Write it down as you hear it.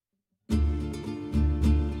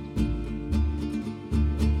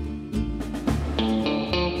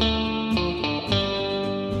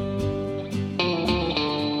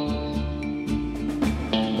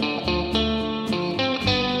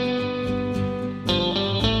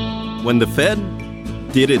When the Fed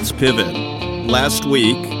did its pivot last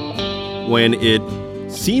week, when it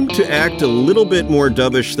seemed to act a little bit more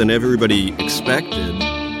dovish than everybody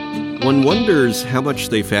expected, one wonders how much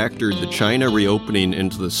they factored the China reopening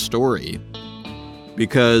into the story.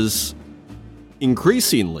 Because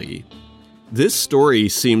increasingly, this story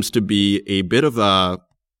seems to be a bit of a,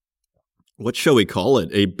 what shall we call it?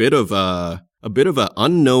 A bit of a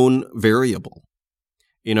unknown variable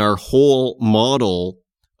in our whole model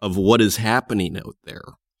of what is happening out there.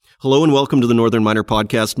 Hello and welcome to the Northern Miner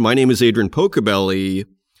Podcast. My name is Adrian Pocobelli,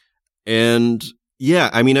 and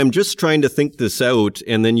I'm just trying to think this out,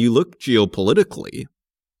 and then you look geopolitically.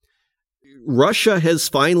 Russia has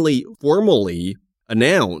finally formally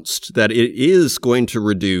announced that it is going to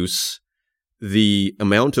reduce the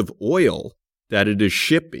amount of oil that it is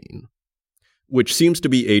shipping, which seems to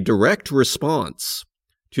be a direct response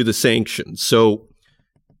to the sanctions. So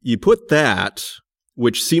you put that,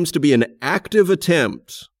 which seems to be an active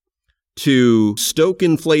attempt to stoke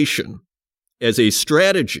inflation as a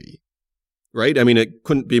strategy, right? I mean, it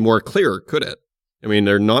couldn't be more clear, could it? I mean,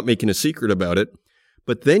 they're not making a secret about it.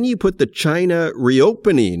 But then you put the China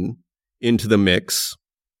reopening into the mix,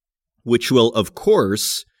 which will, of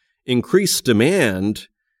course, increase demand.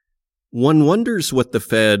 One wonders what the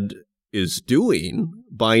Fed is doing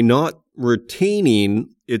by not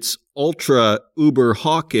retaining its ultra uber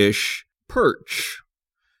hawkish perch.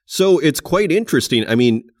 So it's quite interesting. I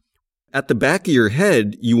mean, at the back of your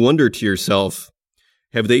head, you wonder to yourself,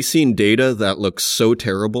 have they seen data that looks so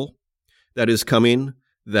terrible that is coming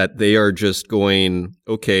that they are just going,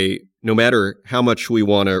 okay, no matter how much we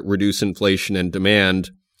want to reduce inflation and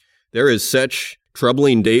demand, there is such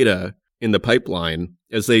troubling data in the pipeline.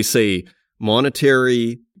 As they say,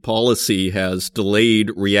 monetary policy has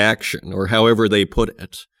delayed reaction, or however they put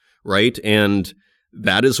it, right? And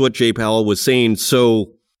that is what Jay Powell was saying.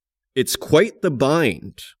 So it's quite the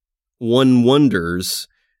bind one wonders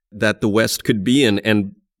that the West could be in.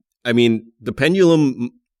 And I mean, the pendulum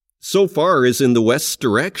so far is in the West's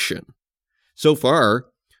direction. So far,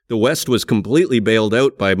 the West was completely bailed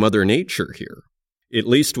out by Mother Nature here, at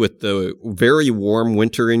least with the very warm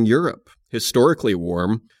winter in Europe, historically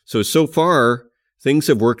warm. So far, things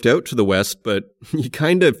have worked out to the West, but you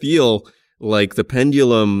kind of feel like the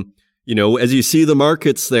pendulum, as you see the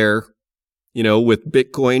markets there, with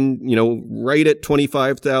Bitcoin, right at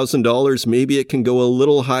 $25,000, maybe it can go a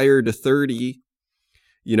little higher to 30,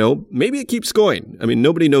 maybe it keeps going. I mean,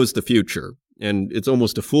 nobody knows the future, and it's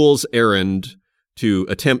almost a fool's errand to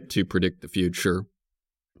attempt to predict the future.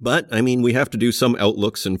 But, I mean, we have to do some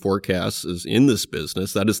outlooks and forecasts in this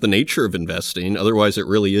business. That is the nature of investing. Otherwise, it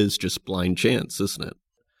really is just blind chance, isn't it?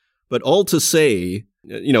 But all to say,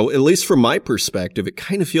 at least from my perspective, it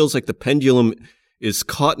kind of feels like the pendulum is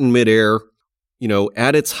caught in midair,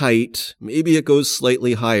 at its height. Maybe it goes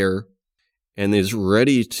slightly higher and is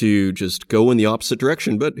ready to just go in the opposite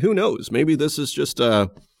direction. But who knows? Maybe this is just a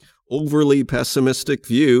overly pessimistic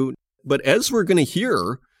view. But as we're going to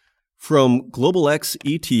hear from Global X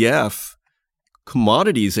ETF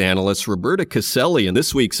commodities analyst Roberta Caselli in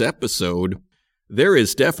this week's episode, there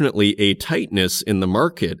is definitely a tightness in the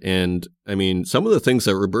market. And I mean, some of the things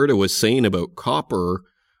that Roberta was saying about copper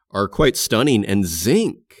are quite stunning. And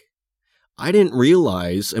zinc, I didn't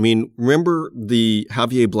realize, remember the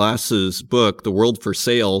Javier Blas's book, The World for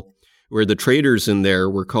Sale, where the traders in there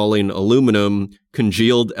were calling aluminum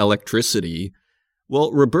congealed electricity.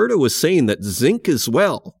 Well, Roberta was saying that zinc as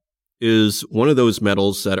well is one of those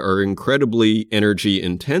metals that are incredibly energy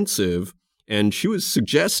intensive. And she was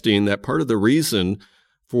suggesting that part of the reason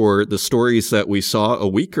for the stories that we saw a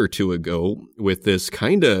week or two ago with this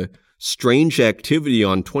kind of strange activity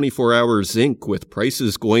on 24-hour zinc with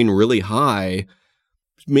prices going really high,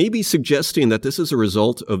 maybe suggesting that this is a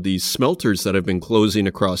result of these smelters that have been closing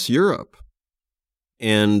across Europe.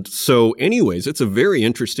 And so anyways, it's a very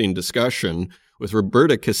interesting discussion with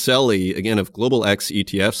Roberta Caselli, again, of Global X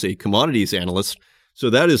ETFs, a commodities analyst. So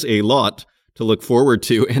that is a lot to look forward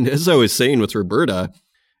to. And as I was saying with Roberta,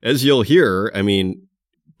 as you'll hear,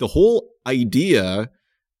 the whole idea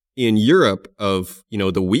in Europe of,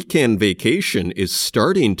 the weekend vacation is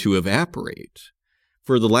starting to evaporate.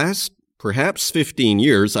 For the last perhaps 15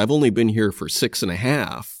 years, I've only been here for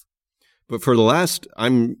 6.5, but for the last,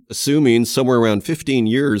 I'm assuming somewhere around 15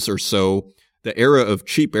 years or so, the era of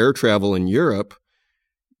cheap air travel in Europe,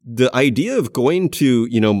 the idea of going to,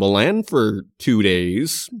 Milan for 2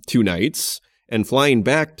 days, 2 nights, and flying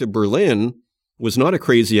back to Berlin was not a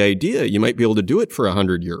crazy idea. You might be able to do it for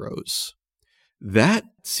 €100. That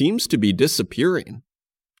seems to be disappearing.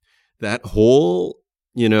 That whole,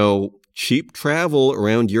 cheap travel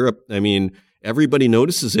around Europe. I mean, Everybody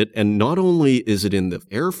notices it. And not only is it in the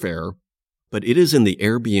airfare, but it is in the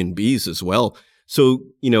Airbnbs as well. So,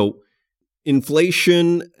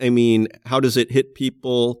 inflation, how does it hit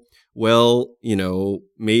people? Well,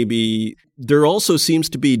 maybe there also seems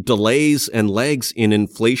to be delays and lags in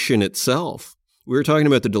inflation itself. We were talking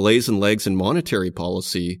about the delays and lags in monetary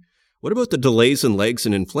policy. What about the delays and lags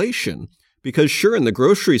in inflation? Because sure, in the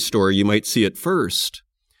grocery store, you might see it first.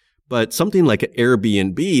 But something like an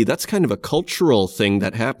Airbnb, that's kind of a cultural thing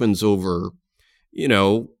that happens over,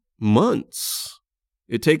 months.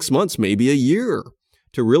 It takes months, maybe a year,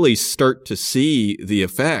 to really start to see the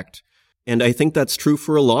effect. And I think that's true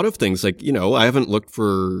for a lot of things. Like, I haven't looked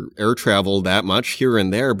for air travel that much here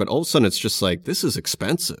and there, but all of a sudden it's just like, this is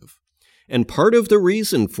expensive. And part of the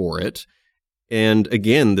reason for it, and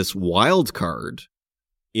again, this wild card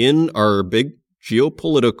in our big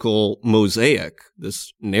geopolitical mosaic,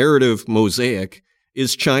 this narrative mosaic,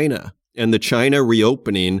 is China and the China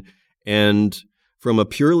reopening. And from a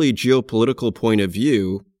purely geopolitical point of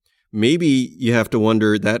view, maybe you have to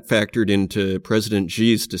wonder that factored into President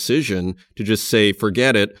Xi's decision to just say,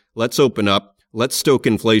 forget it, let's open up, let's stoke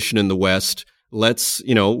inflation in the West,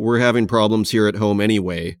 we're having problems here at home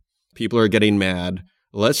anyway. People are getting mad.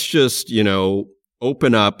 Let's just,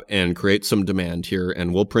 open up and create some demand here,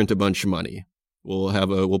 and we'll print a bunch of money.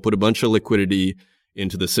 We'll put a bunch of liquidity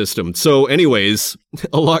into the system. So anyways,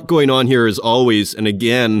 a lot going on here as always. And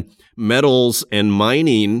again, metals and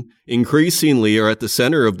mining increasingly are at the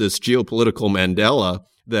center of this geopolitical Mandela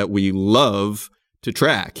that we love to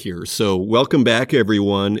track here. So welcome back,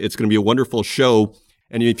 everyone. It's going to be a wonderful show.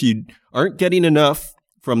 And if you aren't getting enough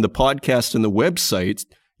from the podcast and the website,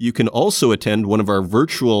 you can also attend one of our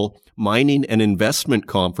virtual mining and investment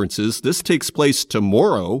conferences. This takes place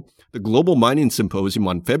tomorrow, the Global Mining Symposium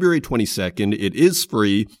on February 22nd. It is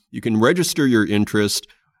free. You can register your interest,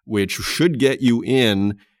 which should get you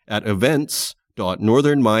in at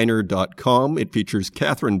events.northernminer.com. It features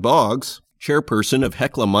Catherine Boggs, chairperson of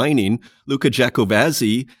Hecla Mining, Luca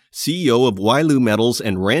Giacovazzi, CEO of Wailu Metals,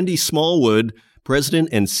 and Randy Smallwood, president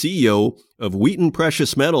and CEO of Wheaton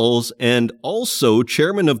Precious Metals, and also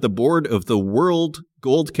chairman of the board of the World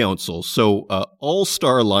Gold Council. So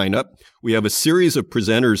all-star lineup. We have a series of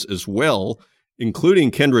presenters as well, including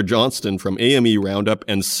Kendra Johnston from AME Roundup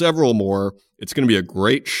and several more. It's going to be a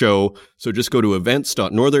great show. So just go to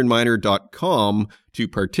events.northernminer.com to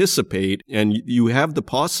participate, and you have the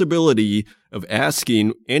possibility of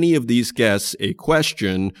asking any of these guests a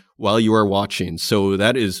question while you are watching. So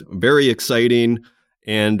that is very exciting.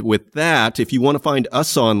 And with that, if you want to find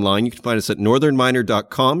us online, you can find us at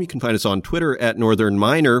northernminer.com. You can find us on Twitter at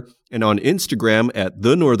northernminer, and on Instagram at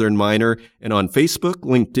The Northern Miner, and on Facebook,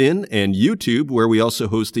 LinkedIn, and YouTube, where we also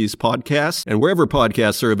host these podcasts, and wherever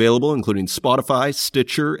podcasts are available, including Spotify,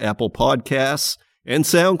 Stitcher, Apple Podcasts, and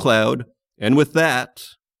SoundCloud. And with that,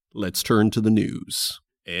 let's turn to the news.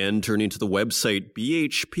 And turning to the website,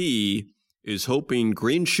 BHP is hoping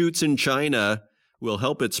green shoots in China will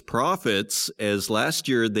help its profits, as last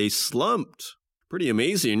year they slumped. Pretty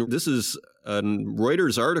amazing. This is a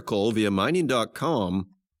Reuters article via mining.com.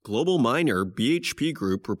 Global miner BHP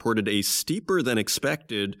Group reported a steeper than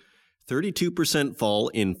expected 32% fall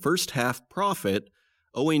in first half profit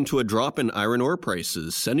owing to a drop in iron ore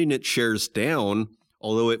prices, sending its shares down,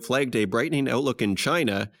 although it flagged a brightening outlook in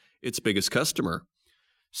China, its biggest customer.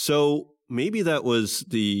 So maybe that was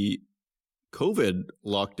the COVID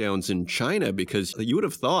lockdowns in China, because you would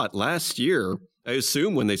have thought last year, I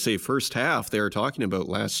assume when they say first half, they are talking about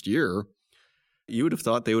last year, you would have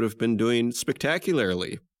thought they would have been doing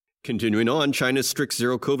spectacularly. Continuing on, China's strict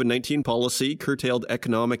zero COVID-19 policy curtailed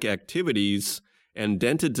economic activities and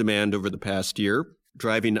dented demand over the past year,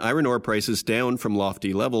 driving iron ore prices down from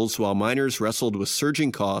lofty levels while miners wrestled with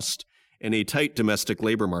surging costs and a tight domestic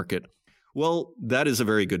labor market. Well, that is a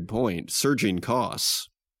very good point, surging costs.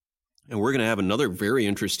 And we're going to have another very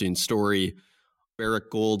interesting story,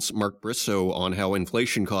 Barrick Gold's Mark Bristow, on how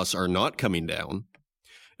inflation costs are not coming down.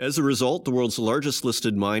 As a result, the world's largest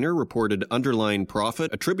listed miner reported underlying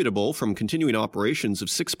profit attributable from continuing operations of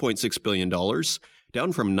 $6.6 billion,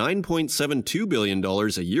 down from $9.72 billion a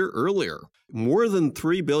year earlier, more than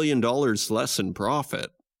 $3 billion less in profit.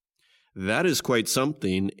 That is quite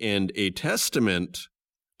something, and a testament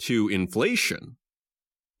to inflation,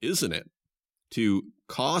 isn't it? To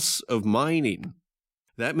costs of mining.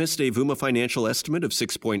 That missed a Vuma Financial estimate of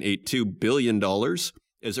 $6.82 billion,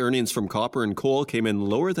 as earnings from copper and coal came in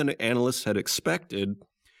lower than analysts had expected.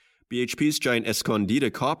 BHP's giant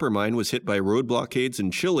Escondida copper mine was hit by road blockades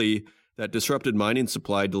in Chile that disrupted mining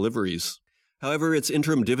supply deliveries. However, its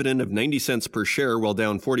interim dividend of 90 cents per share, while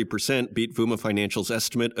down 40%, beat Vuma Financial's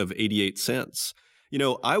estimate of 88 cents.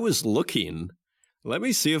 I was looking. Let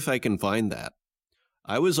me see if I can find that.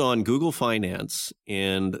 I was on Google Finance,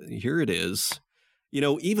 and here it is.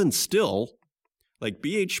 Even still, like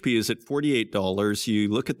BHP is at $48. You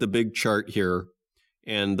look at the big chart here,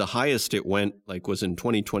 and the highest it went was in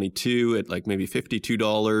 2022 at maybe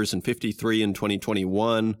 $52 and $53 in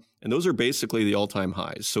 2021. And those are basically the all-time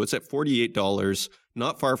highs. So it's at $48,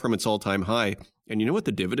 not far from its all-time high. And you know what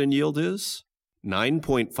the dividend yield is?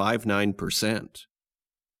 9.59%.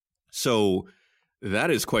 So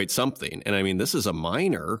that is quite something. And I mean, this is a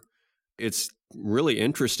miner. It's really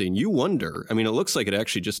interesting. You wonder, it looks like it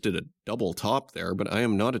actually just did a double top there, but I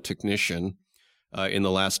am not a technician in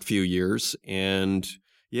the last few years. And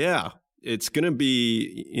yeah, it's going to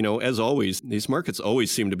be, as always, these markets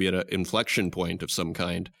always seem to be at an inflection point of some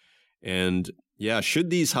kind. And yeah, should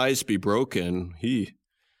these highs be broken,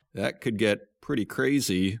 that could get pretty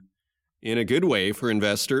crazy in a good way for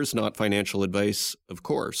investors, not financial advice, of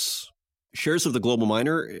course. Shares of the global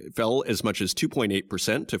miner fell as much as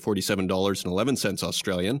 2.8% to $47.11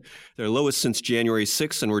 Australian. Their lowest since January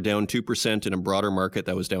 6th, and were down 2% in a broader market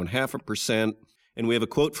that was down 0.5%. And we have a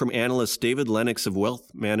quote from analyst David Lennox of wealth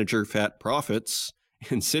manager Fat Profits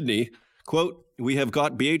in Sydney. Quote, "We have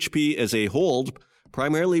got BHP as a hold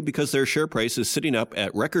primarily because their share price is sitting up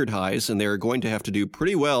at record highs, and they are going to have to do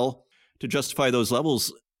pretty well to justify those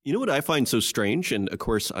levels." You know what I find so strange? And of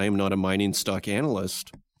course, I am not a mining stock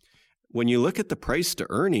analyst. When you look at the price to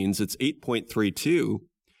earnings, it's 8.32.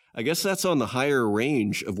 I guess that's on the higher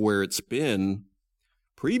range of where it's been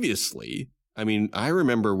previously. I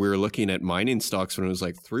remember we were looking at mining stocks when it was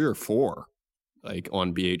 3 or 4,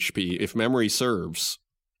 on BHP, if memory serves.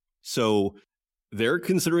 So they're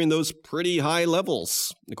considering those pretty high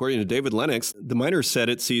levels. According to David Lennox, the miner said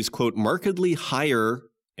it sees, quote, markedly higher,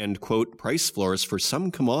 end quote, price floors for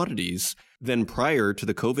some commodities than prior to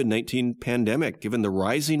the COVID-19 pandemic, given the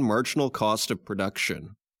rising marginal cost of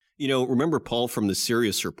production. Remember Paul from the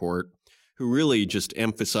Sirius Report, who really just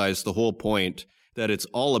emphasized the whole point that it's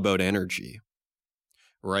all about energy,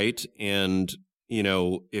 right? And,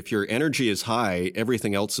 if your energy is high,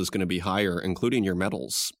 everything else is going to be higher, including your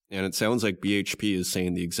metals. And it sounds like BHP is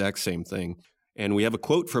saying the exact same thing. And we have a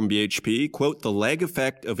quote from BHP, quote, "The lag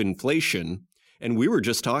effect of inflation," and we were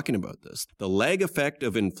just talking about this, "the lag effect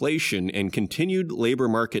of inflation and continued labor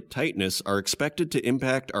market tightness are expected to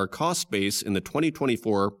impact our cost base in the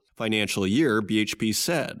 2024 financial year," BHP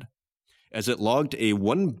said, as it logged a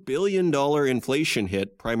 $1 billion inflation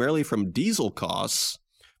hit primarily from diesel costs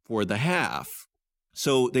for the half.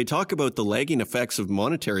 So they talk about the lagging effects of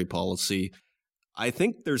monetary policy. I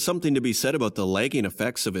think there's something to be said about the lagging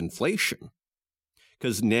effects of inflation.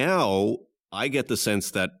 Because now I get the sense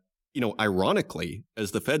that, ironically,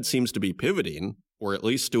 as the Fed seems to be pivoting, or at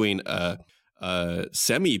least doing a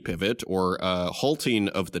semi-pivot or a halting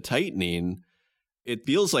of the tightening, it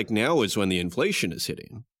feels like now is when the inflation is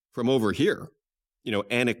hitting from over here,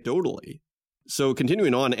 anecdotally. So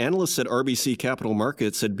continuing on, analysts at RBC Capital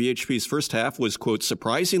Markets said BHP's first half was, quote,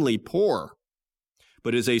 surprisingly poor,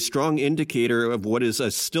 but is a strong indicator of what is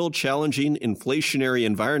a still challenging inflationary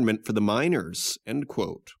environment for the miners, end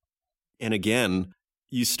quote. And again,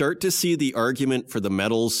 you start to see the argument for the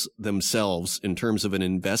metals themselves in terms of an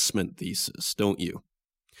investment thesis, don't you?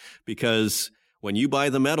 Because when you buy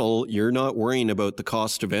the metal, you're not worrying about the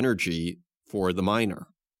cost of energy for the miner.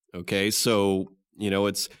 Okay, so,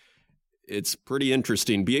 it's pretty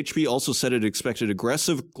interesting. BHP also said it expected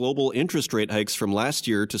aggressive global interest rate hikes from last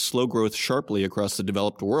year to slow growth sharply across the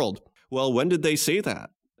developed world. Well, when did they say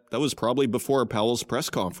that? That was probably before Powell's press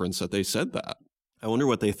conference that they said that. I wonder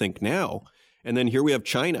what they think now. And then here we have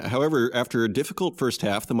China. However, after a difficult first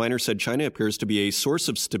half, the miner said China appears to be a source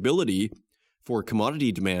of stability for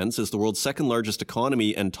commodity demands as the world's second largest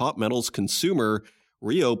economy and top metals consumer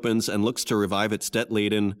reopens and looks to revive its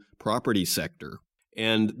debt-laden property sector.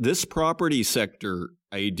 And this property sector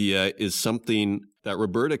idea is something that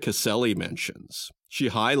Roberta Caselli mentions. She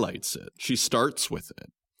highlights it. She starts with it,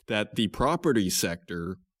 that the property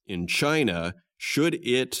sector in China, should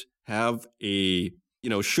it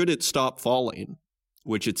stop falling,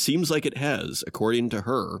 which it seems like it has, according to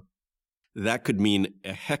her, that could mean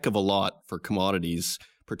a heck of a lot for commodities,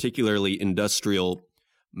 particularly industrial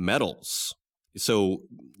metals. So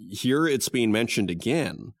here it's being mentioned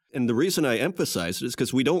again. And the reason I emphasize it is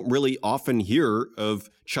because we don't really often hear of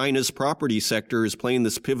China's property sector as playing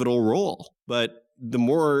this pivotal role. But the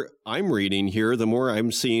more I'm reading here, the more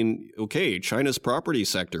I'm seeing, okay, China's property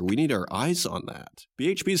sector, we need our eyes on that.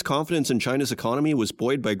 BHP's confidence in China's economy was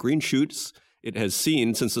buoyed by green shoots it has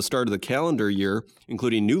seen since the start of the calendar year,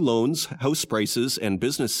 including new loans, house prices, and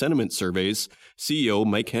business sentiment surveys, CEO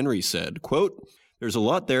Mike Henry said, quote, "There's a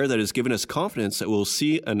lot there that has given us confidence that we'll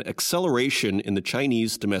see an acceleration in the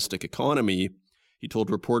Chinese domestic economy," he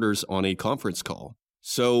told reporters on a conference call.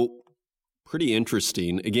 So, pretty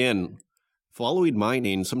interesting. Again, following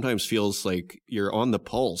mining sometimes feels like you're on the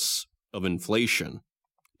pulse of inflation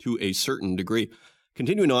to a certain degree.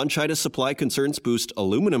 Continuing on, China's supply concerns boost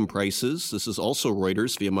aluminum prices. This is also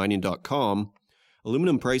Reuters via mining.com.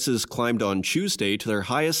 Aluminum prices climbed on Tuesday to their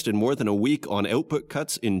highest in more than a week on output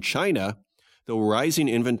cuts in China, though rising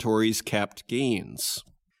inventories capped gains.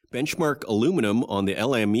 Benchmark aluminum on the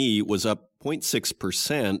LME was up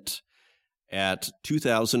 0.6% at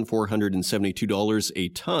 $2,472 a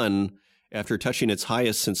ton after touching its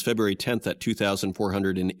highest since February 10th at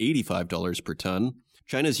 $2,485 per ton.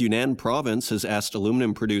 China's Yunnan province has asked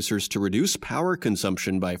aluminum producers to reduce power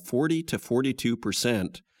consumption by 40 to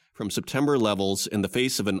 42% from September levels in the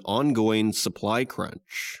face of an ongoing supply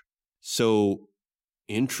crunch. So,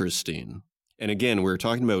 interesting. And again, we're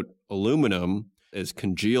talking about aluminum as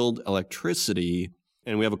congealed electricity,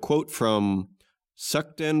 and we have a quote from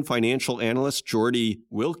Suckden financial analyst Jordy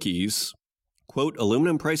Wilkes. Quote,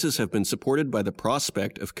 "Aluminum prices have been supported by the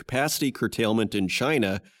prospect of capacity curtailment in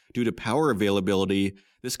China due to power availability.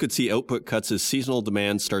 This could see output cuts as seasonal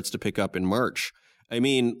demand starts to pick up in March." I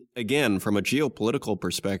mean, again, from a geopolitical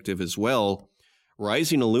perspective as well,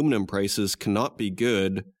 rising aluminum prices cannot be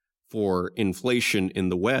good for inflation in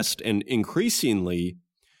the West. And increasingly,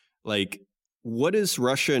 like, what is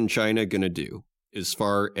Russia and China going to do as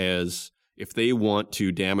far as if they want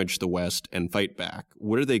to damage the West and fight back?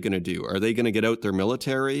 What are they going to do? Are they going to get out their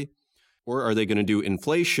military? Or are they going to do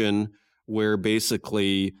inflation where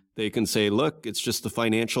basically they can say, look, it's just the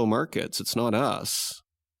financial markets. It's not us.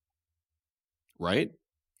 Right?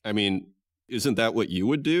 I mean, isn't that what you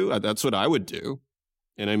would do? That's what I would do.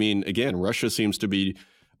 And I mean, again, Russia seems to be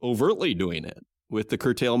overtly doing it with the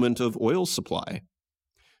curtailment of oil supply.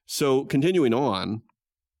 So continuing on,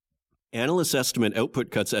 analysts estimate output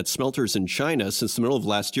cuts at smelters in China since the middle of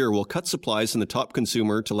last year will cut supplies in the top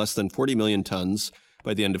consumer to less than 40 million tons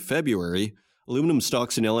by the end of February. Aluminum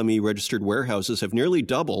stocks in LME registered warehouses have nearly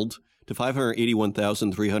doubled to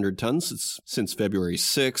 581,300 tons since February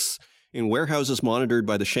 6th. In warehouses monitored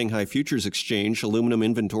by the Shanghai Futures Exchange, aluminum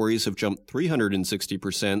inventories have jumped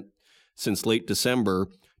 360% since late December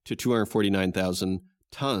to 249,000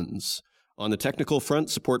 tons. On the technical front,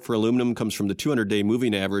 support for aluminum comes from the 200-day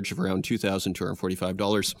moving average of around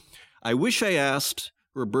 $2,245. I wish I asked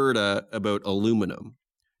Roberta about aluminum.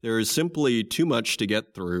 There is simply too much to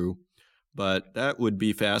get through, but that would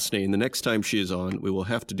be fascinating. The next time she is on, we will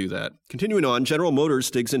have to do that. Continuing on, General Motors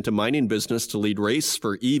digs into mining business to lead race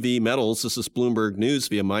for EV metals. This is Bloomberg News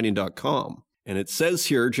via mining.com. And it says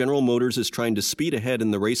here, General Motors is trying to speed ahead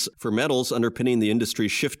in the race for metals underpinning the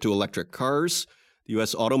industry's shift to electric cars. The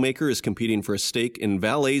U.S. automaker is competing for a stake in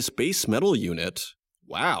Vale's base metal unit.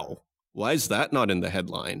 Wow. Why is that not in the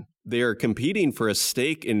headline? They are competing for a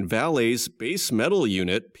stake in Vale's base metal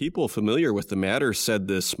unit, people familiar with the matter said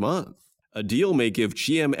this month. A deal may give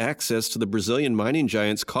GM access to the Brazilian mining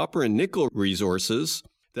giant's copper and nickel resources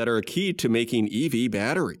that are a key to making EV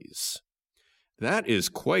batteries. That is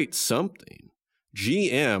quite something.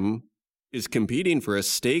 GM is competing for a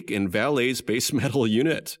stake in Vale's base metal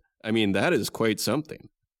unit. I mean, that is quite something.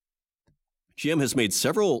 GM has made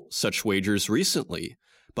several such wagers recently,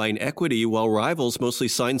 buying equity while rivals mostly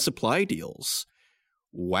signed supply deals.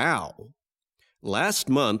 Wow. Last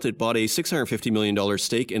month, it bought a $650 million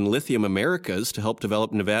stake in Lithium Americas to help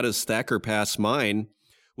develop Nevada's Thacker Pass mine,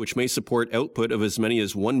 which may support output of as many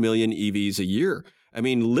as 1 million EVs a year. I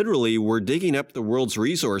mean, literally, we're digging up the world's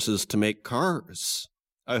resources to make cars.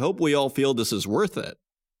 I hope we all feel this is worth it.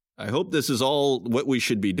 I hope this is all what we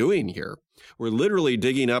should be doing here. We're literally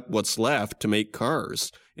digging up what's left to make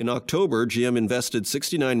cars. In October, GM invested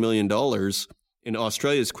 $69 million in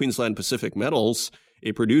Australia's Queensland Pacific Metals,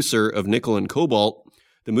 a producer of nickel and cobalt.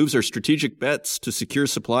 The moves are strategic bets to secure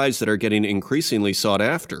supplies that are getting increasingly sought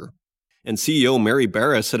after. And CEO Mary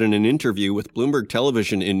Barra said in an interview with Bloomberg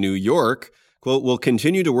Television in New York, quote, "We'll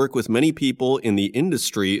continue to work with many people in the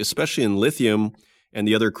industry, especially in lithium and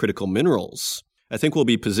the other critical minerals. I think we'll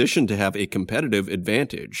be positioned to have a competitive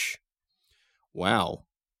advantage." Wow.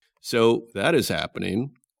 So that is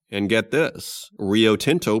happening. And get this, Rio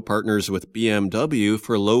Tinto partners with BMW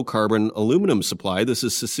for low-carbon aluminum supply. This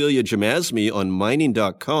is Cecilia Jamasmi on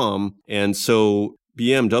mining.com. And so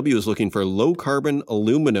BMW is looking for low-carbon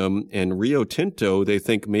aluminum, and Rio Tinto, they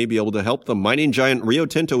think, may be able to help them. Mining giant Rio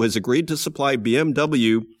Tinto has agreed to supply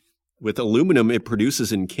BMW with aluminum it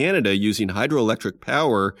produces in Canada using hydroelectric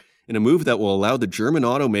power in a move that will allow the German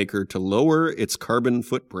automaker to lower its carbon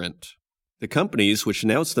footprint. The companies, which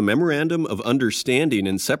announced the Memorandum of Understanding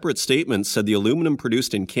in separate statements, said the aluminum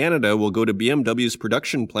produced in Canada will go to BMW's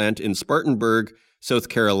production plant in Spartanburg, South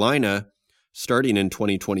Carolina, starting in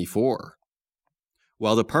 2024.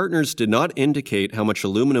 While the partners did not indicate how much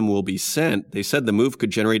aluminum will be sent, they said the move could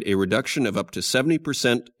generate a reduction of up to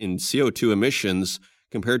 70% in CO2 emissions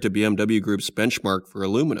compared to BMW Group's benchmark for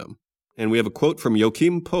aluminum. And we have a quote from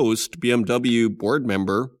Joachim Post, BMW board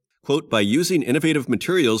member, quote, "By using innovative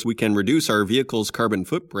materials, we can reduce our vehicle's carbon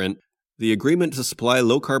footprint. The agreement to supply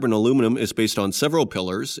low-carbon aluminum is based on several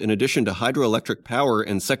pillars. In addition to hydroelectric power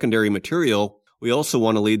and secondary material, we also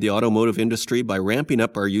want to lead the automotive industry by ramping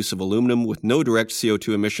up our use of aluminum with no direct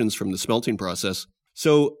CO2 emissions from the smelting process."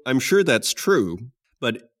 So I'm sure that's true,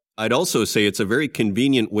 but I'd also say it's a very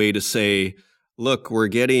convenient way to say, look, we're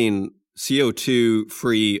getting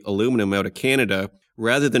CO2-free aluminum out of Canada.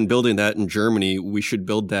 Rather than building that in Germany, we should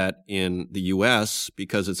build that in the US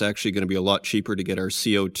because it's actually going to be a lot cheaper to get our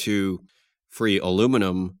CO2-free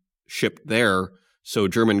aluminum shipped there. So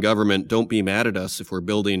German government, don't be mad at us if we're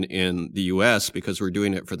building in the US because we're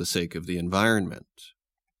doing it for the sake of the environment.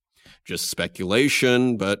 Just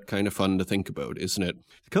speculation, but kind of fun to think about, isn't it?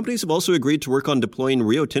 The companies have also agreed to work on deploying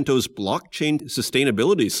Rio Tinto's blockchain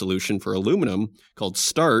sustainability solution for aluminum called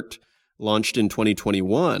START, launched in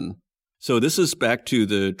 2021. So this is back to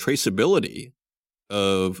the traceability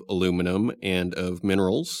of aluminum and of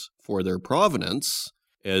minerals for their provenance,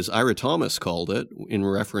 as Ira Thomas called it, in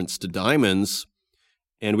reference to diamonds.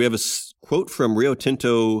 And we have a quote from Rio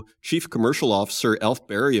Tinto Chief Commercial Officer Alf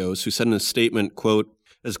Barrios, who said in a statement, quote,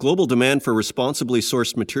 "As global demand for responsibly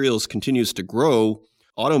sourced materials continues to grow,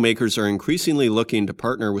 automakers are increasingly looking to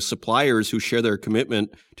partner with suppliers who share their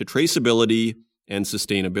commitment to traceability and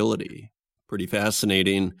sustainability." Pretty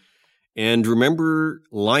fascinating. And remember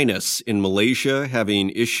Lynas in Malaysia having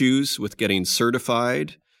issues with getting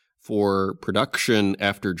certified for production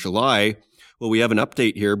after July? Well, we have an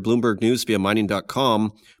update here. Bloomberg News via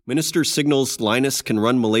mining.com. Minister signals Lynas can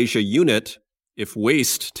run Malaysia unit if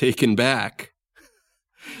waste taken back.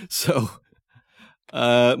 So,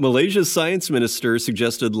 Malaysia's science minister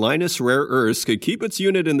suggested Lynas Rare Earths could keep its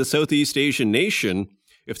unit in the Southeast Asian nation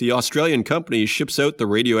if the Australian company ships out the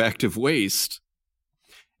radioactive waste.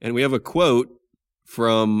 And we have a quote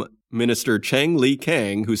from Minister Chang Lee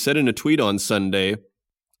Kang, who said in a tweet on Sunday,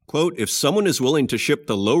 quote, "If someone is willing to ship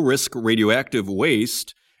the low-risk radioactive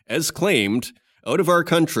waste, as claimed, out of our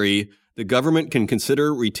country, the government can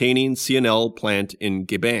consider retaining CNL plant in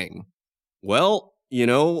Gebang." Well, you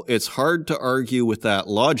know, it's hard to argue with that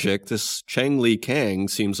logic. This Chang Lee Kang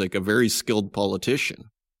seems like a very skilled politician,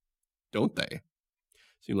 don't they?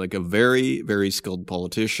 Seem like a very, very skilled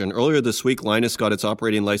politician. Earlier this week, Lynas got its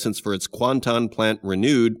operating license for its Kuantan plant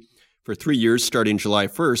renewed for 3 years starting July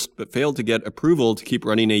 1st, but failed to get approval to keep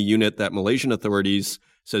running a unit that Malaysian authorities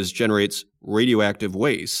says generates radioactive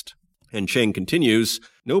waste. And Chang continues,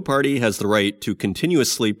 "No party has the right to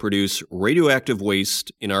continuously produce radioactive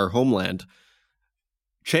waste in our homeland."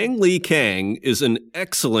 Chang Lee Kang is an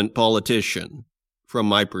excellent politician from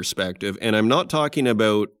my perspective, and I'm not talking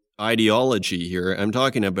about ideology here. I'm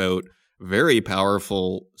talking about very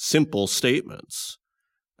powerful, simple statements.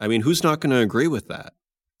 I mean, who's not going to agree with that?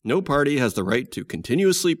 No party has the right to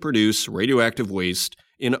continuously produce radioactive waste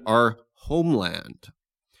in our homeland.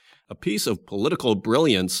 A piece of political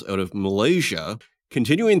brilliance out of Malaysia.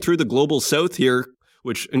 Continuing through the global south here,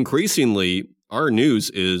 which increasingly our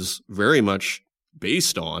news is very much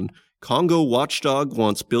based on. Congo watchdog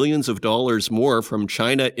wants billions of dollars more from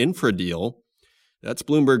China infra deal. That's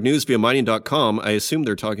Bloomberg News via mining.com. I assume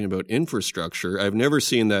they're talking about infrastructure. I've never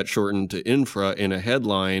seen that shortened to infra in a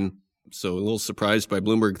headline, so a little surprised by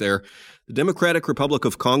Bloomberg there. The Democratic Republic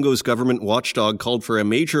of Congo's government watchdog called for a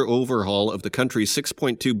major overhaul of the country's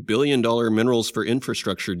 $6.2 billion minerals for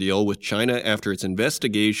infrastructure deal with China after its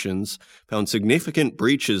investigations found significant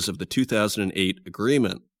breaches of the 2008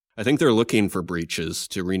 agreement. I think they're looking for breaches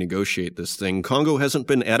to renegotiate this thing. Congo hasn't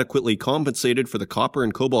been adequately compensated for the copper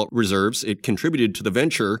and cobalt reserves it contributed to the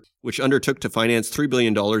venture, which undertook to finance $3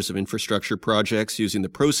 billion of infrastructure projects using the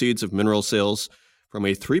proceeds of mineral sales from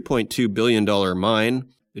a $3.2 billion mine,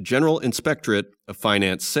 the General Inspectorate of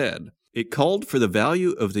Finance said. It called for the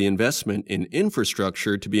value of the investment in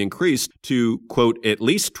infrastructure to be increased to, quote, at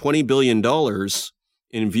least $20 billion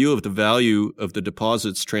in view of the value of the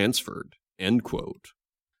deposits transferred, end quote.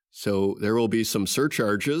 So there will be some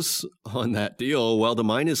surcharges on that deal. While the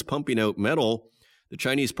mine is pumping out metal, The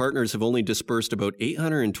Chinese partners have only disbursed about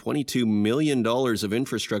 $822 million of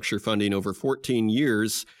infrastructure funding over 14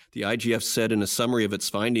 years, the IGF said in a summary of its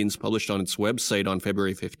findings published on its website on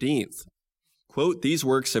February 15th. Quote, these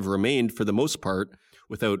works have remained, for the most part,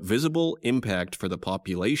 without visible impact for the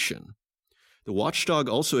population. The watchdog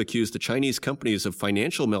also accused the Chinese companies of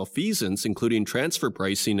financial malfeasance, including transfer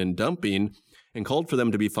pricing and dumping, and called for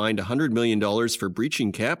them to be fined $100 million for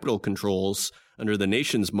breaching capital controls under the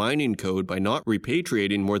nation's mining code by not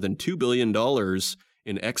repatriating more than $2 billion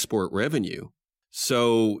in export revenue.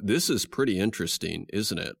 So this is pretty interesting,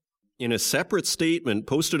 isn't it? In a separate statement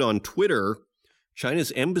posted on Twitter,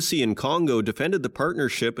 China's embassy in Congo defended the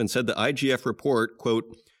partnership and said the IGF report, quote,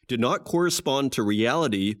 did not correspond to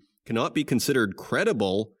reality, cannot be considered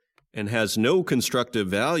credible, and has no constructive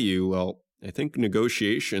value. Well, I think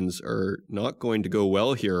negotiations are not going to go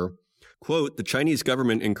well here. Quote, the Chinese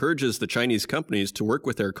government encourages the Chinese companies to work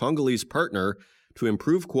with their Congolese partner to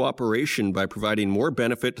improve cooperation by providing more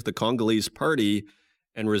benefit to the Congolese party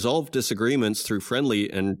and resolve disagreements through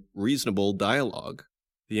friendly and reasonable dialogue.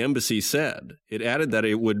 The embassy said. It added that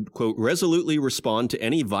it would, quote, resolutely respond to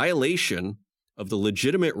any violation of the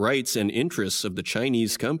legitimate rights and interests of the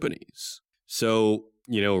Chinese companies. So,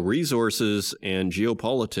 resources and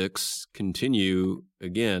geopolitics continue,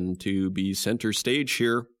 again, to be center stage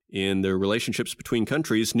here in the relationships between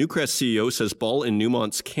countries. Newcrest CEO says ball in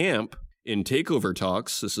Newmont's camp in takeover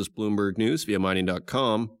talks. This is Bloomberg News via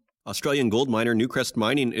mining.com. Australian gold miner Newcrest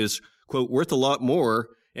Mining is, quote, worth a lot more,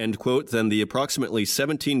 end quote, than the approximately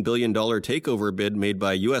 $17 billion takeover bid made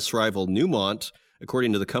by U.S. rival Newmont,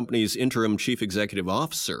 according to the company's interim chief executive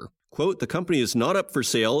officer. Quote, the company is not up for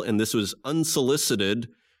sale, and this was unsolicited,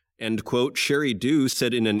 end quote. Sherry Dew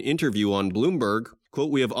said in an interview on Bloomberg, quote,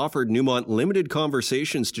 we have offered Newmont limited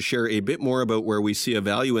conversations to share a bit more about where we see a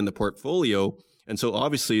value in the portfolio, and so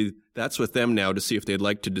obviously that's with them now to see if they'd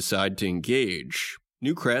like to decide to engage.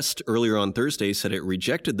 Newcrest earlier on Thursday said it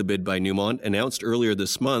rejected the bid by Newmont announced earlier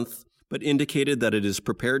this month, but indicated that it is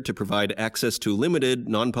prepared to provide access to limited,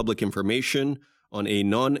 non-public information on a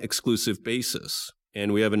non-exclusive basis.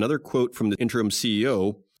 And we have another quote from the interim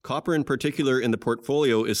CEO. Copper in particular in the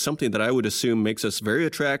portfolio is something that I would assume makes us very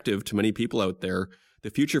attractive to many people out there. The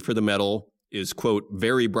future for the metal is, quote,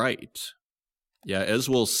 very bright. Yeah, as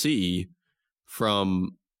we'll see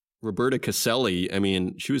from Roberta Caselli,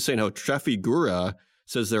 she was saying how Trafigura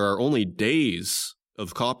says there are only days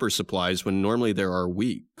of copper supplies when normally there are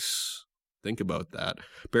weeks. Think about that.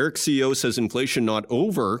 Barrick CEO says inflation not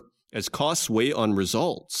over as costs weigh on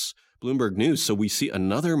results. Bloomberg News. So we see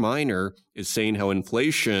another miner is saying how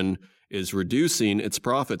inflation is reducing its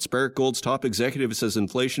profits. Barrick Gold's top executive says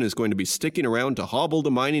inflation is going to be sticking around to hobble the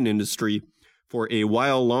mining industry for a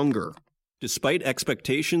while longer. Despite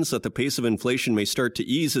expectations that the pace of inflation may start to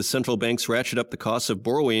ease as central banks ratchet up the costs of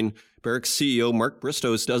borrowing, Barrick's CEO Mark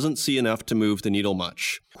Bristow doesn't see enough to move the needle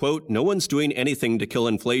much. Quote, no one's doing anything to kill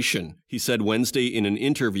inflation, he said Wednesday in an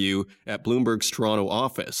interview at Bloomberg's Toronto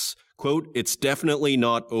office. Quote, it's definitely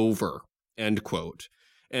not over, end quote.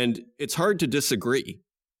 And it's hard to disagree.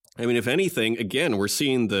 If anything, again, we're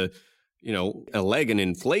seeing a leg in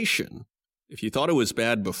inflation. If you thought it was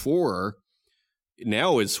bad before,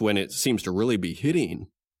 now is when it seems to really be hitting.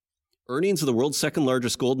 Earnings of the world's second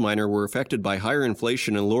largest gold miner were affected by higher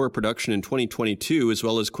inflation and lower production in 2022, as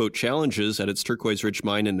well as, quote, challenges at its Turquoise Ridge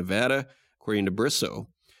mine in Nevada, according to Bristow.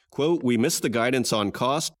 Quote, we missed the guidance on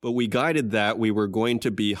cost, but we guided that we were going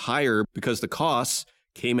to be higher because the costs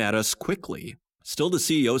came at us quickly. Still, the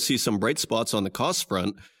CEO sees some bright spots on the cost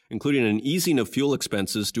front, including an easing of fuel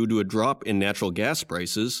expenses due to a drop in natural gas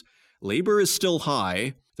prices. Labor is still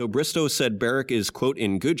high, though Bristow said Barrick is, quote,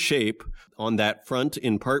 in good shape on that front,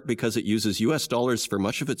 in part because it uses U.S. dollars for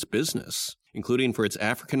much of its business, including for its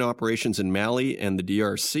African operations in Mali and the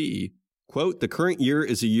DRC. Quote, the current year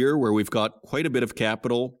is a year where we've got quite a bit of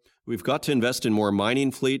capital. We've got to invest in more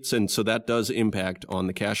mining fleets, and so that does impact on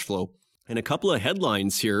the cash flow. And a couple of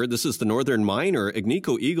headlines here. This is the Northern Miner.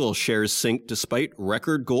 Agnico Eagle shares sink despite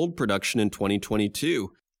record gold production in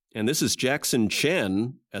 2022. And this is Jackson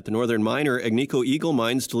Chen at the Northern Miner. Agnico Eagle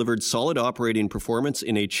Mines delivered solid operating performance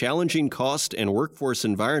in a challenging cost and workforce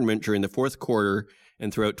environment during the fourth quarter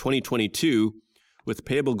and throughout 2022, with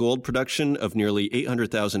payable gold production of nearly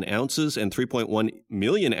 800,000 ounces and 3.1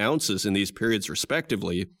 million ounces in these periods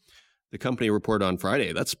respectively, the company reported on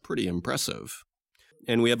Friday. That's pretty impressive.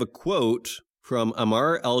 And we have a quote from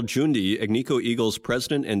Amar Al-Jundi, Agnico Eagle's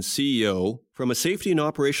president and CEO. From a safety and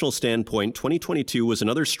operational standpoint, 2022 was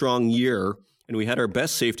another strong year, and we had our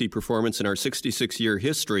best safety performance in our 66-year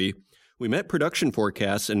history. We met production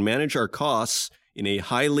forecasts and managed our costs in a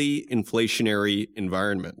highly inflationary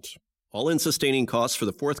environment. All-in sustaining costs for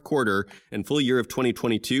the fourth quarter and full year of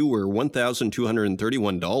 2022 were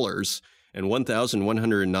 $1,231 and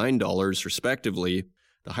 $1,109 respectively.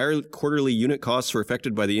 The higher quarterly unit costs were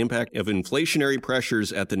affected by the impact of inflationary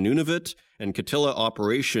pressures at the Nunavut and Katilla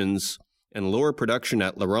operations and lower production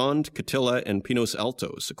at LaRonde, Katilla, and Pinos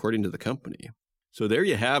Altos, according to the company. So there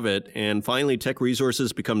you have it. And finally, Teck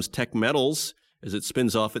Resources becomes Teck Metals as it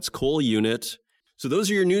spins off its coal unit. So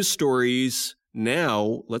those are your news stories.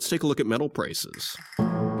 Now, let's take a look at metal prices.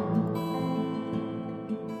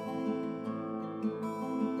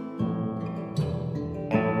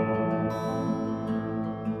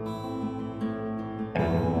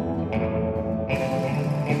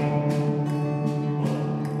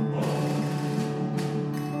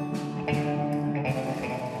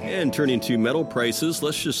 And turning to metal prices,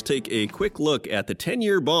 let's just take a quick look at the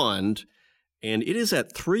 10-year bond, and it is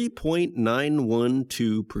at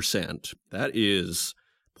 3.912%. That is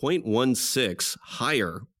 0.16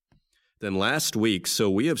 higher than last week. So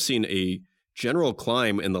we have seen a general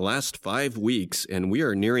climb in the last 5 weeks, and we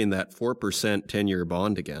are nearing that 4% 10-year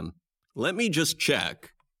bond again. Let me just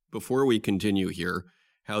check before we continue here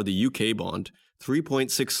how the UK bond,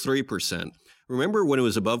 3.63%. Remember when it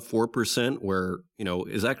was above 4%, where,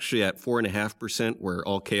 is actually at 4.5%, where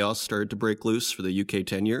all chaos started to break loose for the UK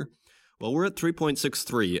 10-year? Well, we're at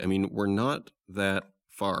 3.63. I mean, we're not that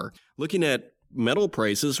far. Looking at metal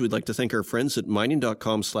prices, we'd like to thank our friends at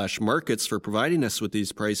mining.com/markets for providing us with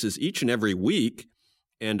these prices each and every week.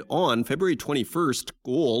 And on February 21st,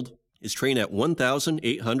 gold is trading at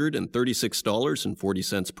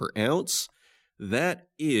 $1,836.40 per ounce. That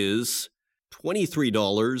is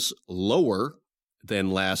 $23 lower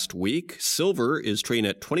than last week. Silver is trading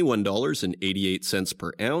at $21.88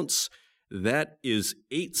 per ounce. That is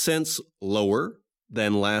 8 cents lower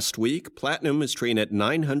than last week. Platinum is trading at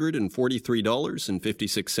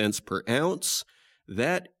 $943.56 per ounce.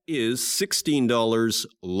 That is $16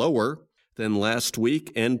 lower than last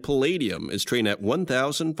week. And palladium is trading at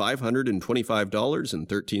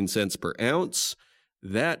 $1,525.13 per ounce.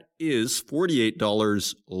 That is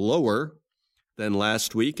 $48 lower than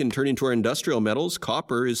last week. And turning to our industrial metals,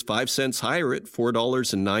 copper is 5 cents higher at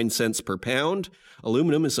 $4.09 per pound.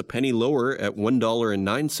 Aluminum is a penny lower at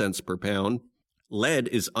 $1.09 per pound. Lead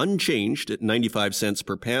is unchanged at 95 cents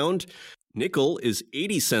per pound. Nickel is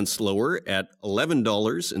 80 cents lower at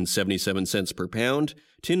 $11.77 per pound.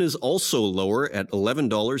 Tin is also lower at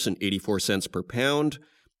 $11.84 per pound.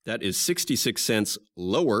 That is 66 cents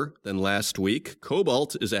lower than last week.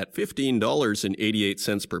 Cobalt is at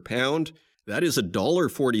 $15.88 per pound. That is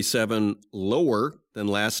 $1.47 lower than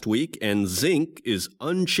last week. And zinc is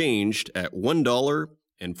unchanged at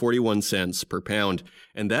 $1.41 per pound.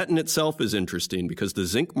 And that in itself is interesting because the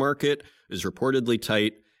zinc market is reportedly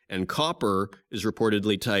tight and copper is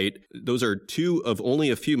reportedly tight. Those are two of only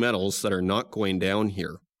a few metals that are not going down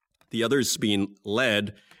here. The others being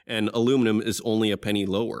lead, and aluminum is only a penny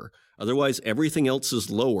lower. Otherwise, everything else is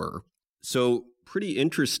lower. So pretty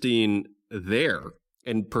interesting there.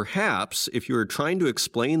 And perhaps if you were trying to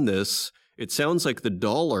explain this, it sounds like the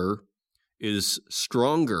dollar is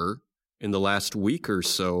stronger in the last week or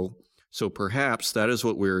so. So perhaps that is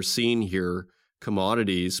what we're seeing here.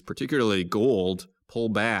 Commodities, particularly gold, pull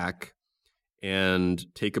back and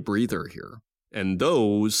take a breather here. And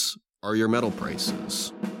those are your metal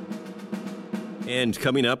prices. And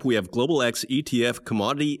coming up, we have Global X ETF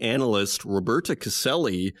commodity analyst Roberta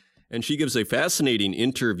Caselli, and she gives a fascinating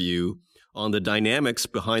interview on the dynamics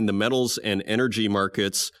behind the metals and energy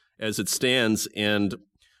markets as it stands. And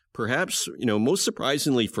perhaps, most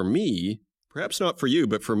surprisingly for me, perhaps not for you,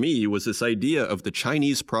 but for me, was this idea of the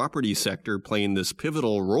Chinese property sector playing this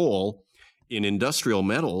pivotal role in industrial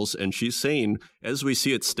metals. And she's saying, as we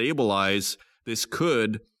see it stabilize, this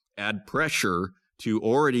could add pressure to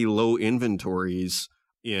already low inventories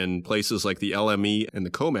in places like the LME and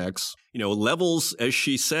the COMEX. Levels, as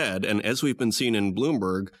she said, and as we've been seeing in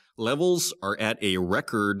Bloomberg, levels are at a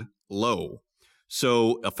record low.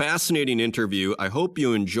 So a fascinating interview. I hope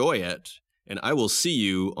you enjoy it, and I will see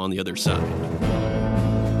you on the other side.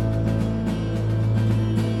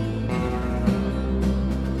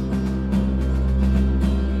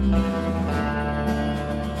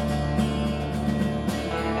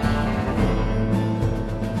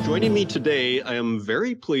 Joining me today, I am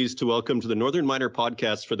very pleased to welcome to the Northern Miner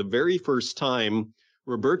Podcast for the very first time,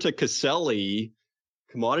 Roberta Caselli,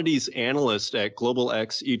 commodities analyst at Global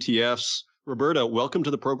X ETFs. Roberta, welcome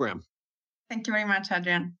to the program. Thank you very much,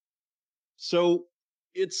 Adrian. So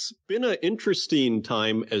it's been an interesting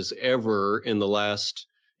time as ever in the last,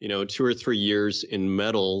 2 or 3 years in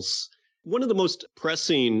metals. One of the most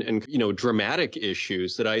pressing and, dramatic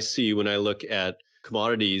issues that I see when I look at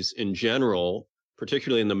commodities in general,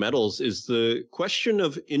 particularly in the metals, is the question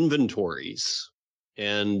of inventories.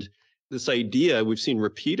 And this idea, we've seen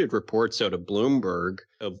repeated reports out of Bloomberg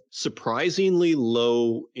of surprisingly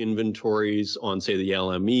low inventories on, say, the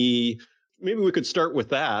LME. Maybe we could start with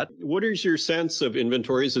that. What is your sense of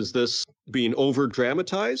inventories? Is this being over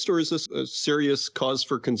dramatized, or is this a serious cause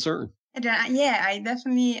for concern? Yeah, I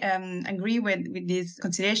definitely agree with this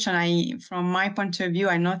consideration. From my point of view,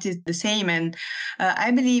 I noticed the same. And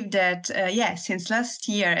I believe that, since last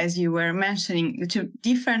year, as you were mentioning, the two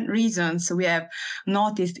different reasons we have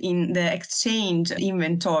noticed in the exchange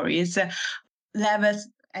inventories levels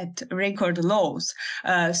at record lows.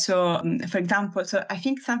 For example, I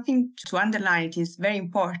think something to underline it is very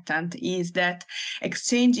important is that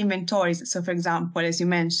exchange inventories. So, for example, as you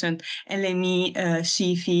mentioned, LME,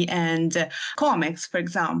 SHFE, and COMEX, for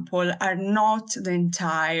example, are not the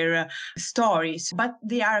entire stories, but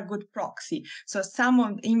they are a good proxy. So, some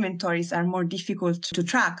of the inventories are more difficult to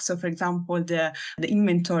track. So, for example, the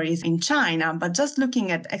inventories in China, but just looking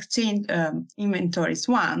at exchange inventories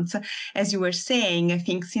once, as you were saying, I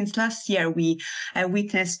think since last year we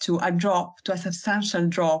witnessed to a substantial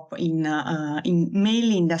drop in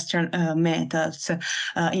mainly industrial metals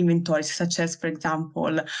inventories, such as, for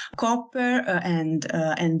example, copper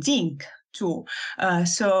and zinc too.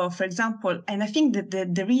 For example, and I think that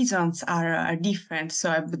the reasons are different. So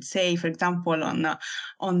I would say, for example,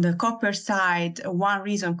 on the copper side, one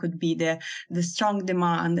reason could be the strong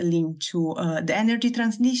demand linked to the energy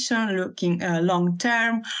transition, looking long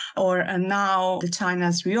term, or now the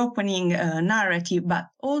China's reopening narrative, but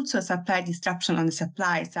also supply disruption on the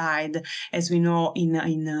supply side, as we know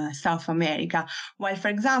in South America. While, for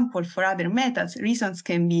example, for other metals, reasons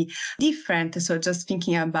can be different. So just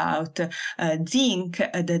thinking about zinc,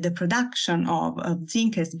 the production of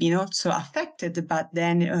zinc has been also affected, but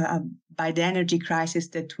then by the energy crisis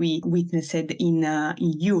that we witnessed in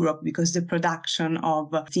Europe, because the production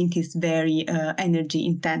of zinc is very energy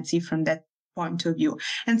intensive from that point of view.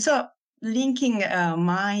 And so, linking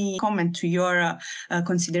my comment to your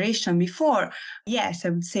consideration before, yes, I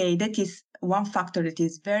would say that is one factor that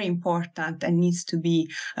is very important and needs to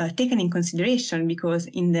be taken in consideration, because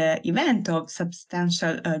in the event of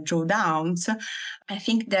substantial drawdowns, I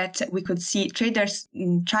think that we could see traders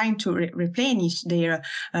trying to replenish their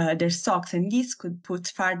stocks, and this could put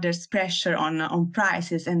further pressure on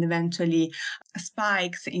prices and eventually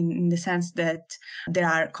spikes in the sense that there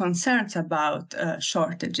are concerns about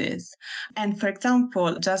shortages. And for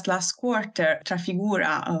example, just last quarter,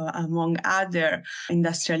 Trafigura, among other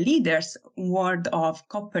industrial leaders, warned of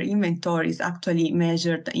copper inventories actually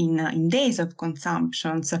measured in days of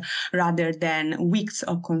consumption rather than weeks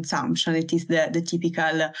of consumption. It is the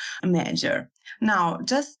typical measure. Now,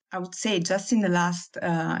 I would say just in the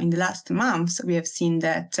last months, we have seen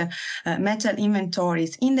that metal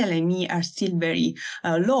inventories in the LME are still very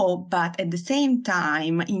low, but at the same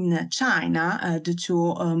time in China, due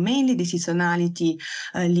to mainly the seasonality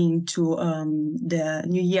linked to the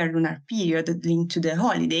New Year lunar period linked to the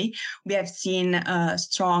holiday, we have seen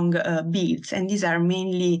strong builds, and these are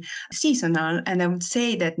mainly seasonal. And I would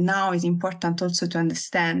say that now is important also to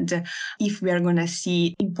understand if we are going to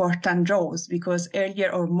see important draws, because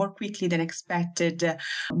earlier or more quickly than expected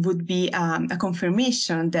would be a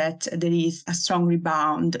confirmation that there is a strong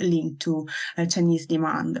rebound linked to Chinese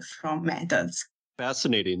demand from metals.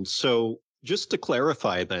 Fascinating. So just to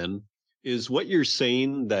clarify then, is what you're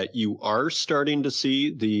saying that you are starting to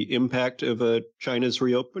see the impact of China's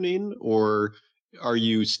reopening, or are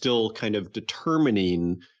you still kind of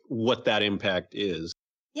determining what that impact is?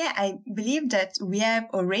 Yeah, I believe that we have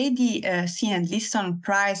already seen, at least on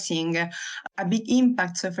pricing, a big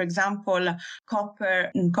impact. So, for example,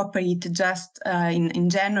 copper hit just in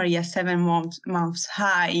January a 7 months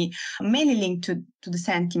high, mainly linked to the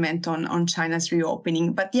sentiment on China's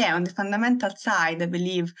reopening. But yeah, on the fundamental side, I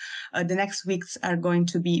believe the next weeks are going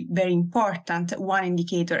to be very important. One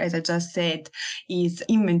indicator, as I just said, is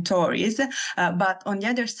inventories. But on the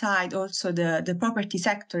other side, also the property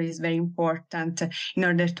sector is very important in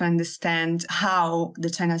order to understand how the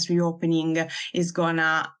China's reopening is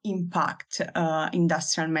gonna impact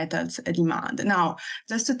industrial metals demand. Now,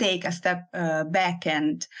 just to take a step back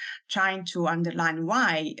and trying to underline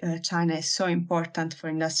why China is so important for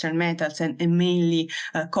industrial metals and mainly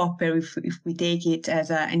copper, if we take it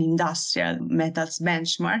as an industrial metals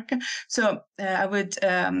benchmark. So I would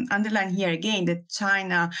underline here again that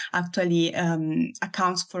China actually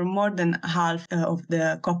accounts for more than half of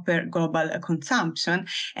the copper global consumption.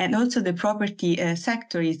 And also the property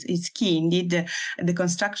sector is key. Indeed, the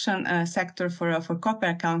construction sector for copper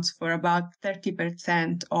accounts for about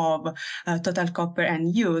 30% of total copper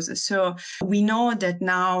end use. So we know that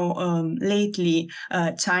now lately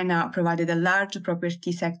China provided a large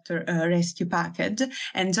property sector rescue package.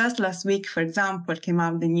 And just last week, for example, came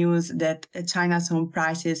out the news that China's home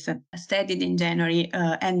prices steadied in January,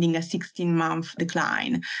 ending a 16-month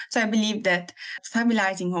decline. So I believe that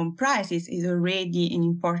stabilizing home prices is already an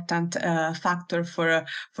important factor for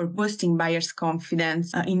boosting buyers'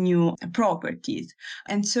 confidence in new properties.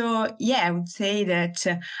 And so, yeah, I would say that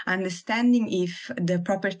understanding if the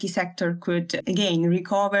property sector could again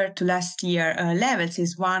recover to last year levels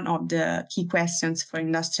is one of the key questions for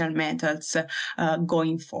industrial metals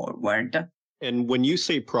going forward. And when you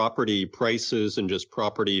say property prices and just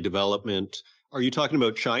property development, are you talking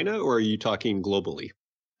about China or are you talking globally?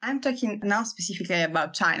 I'm talking now specifically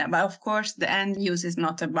about China, but of course the end use is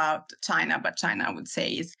not about China, but China, I would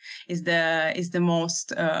say, is the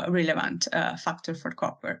most relevant factor for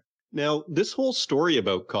copper. Now, this whole story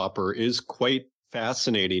about copper is quite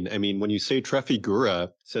fascinating. I mean, when you say Trafigura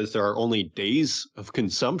says there are only days of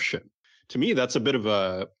consumption, to me, that's a bit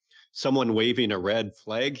of someone waving a red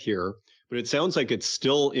flag here, but it sounds like it's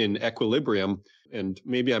still in equilibrium. And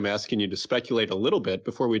maybe I'm asking you to speculate a little bit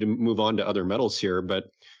before we move on to other metals here, but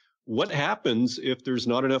what happens if there's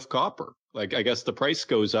not enough copper? Like, I guess the price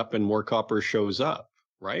goes up and more copper shows up,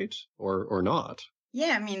 right? Or not?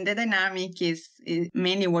 Yeah, I mean, the dynamic is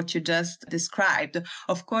mainly what you just described.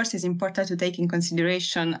 Of course, it's important to take in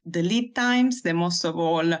consideration the lead times, the most of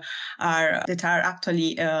all are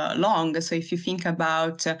actually long. So if you think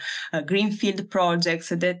about greenfield projects,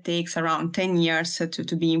 that takes around 10 years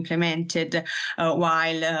to be implemented,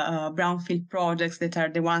 while brownfield projects that are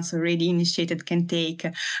the ones already initiated can take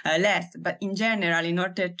less. But in general, in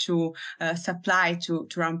order to supply to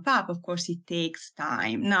ramp up, of course, it takes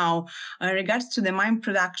time. Now, in regards to the mine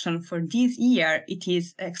production for this year, it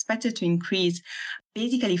is expected to increase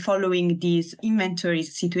basically following this inventory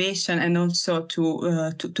situation and also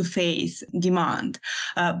to face demand.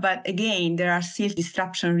 But again, there are still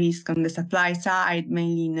disruption risks on the supply side,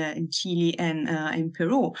 mainly in Chile and in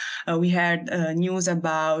Peru. We heard news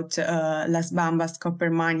about Las Bambas copper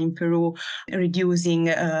mine in Peru reducing,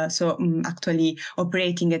 actually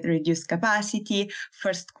operating at reduced capacity.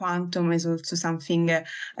 First Quantum is also something,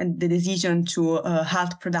 the decision to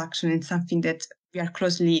halt production is something that we are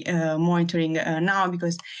closely monitoring now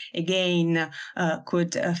because, again,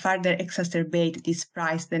 could further exacerbate this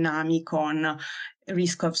price dynamic on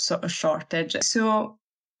risk of shortage. So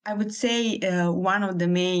I would say one of the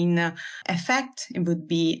main effects would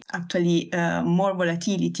be actually more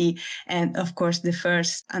volatility. And of course, the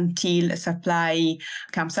first, until supply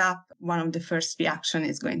comes up, one of the first reaction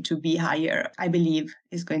is going to be higher, I believe,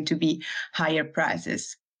 is going to be higher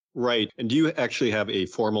prices. Right. And do you actually have a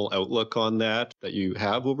formal outlook on that you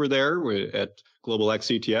have over there at Global X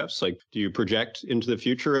ETFs? Like, do you project into the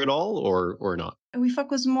future at all or not? We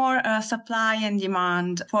focus more supply and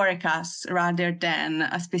demand forecasts rather than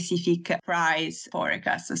a specific price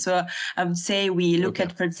forecast. So I would say we look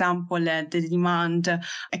at, for example, the demand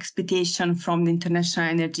expectation from the International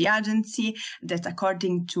Energy Agency that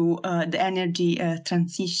according to the energy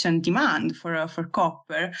transition demand for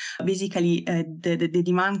copper, basically the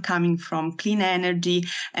demand coming from clean energy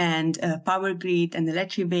and power grid and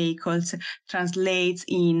electric vehicles translates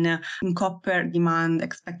in copper demand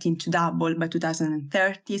expecting to double by 2030.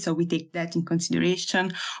 So we take that in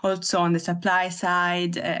consideration. Also on the supply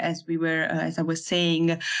side, as I was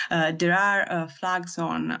saying, there are flags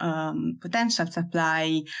on potential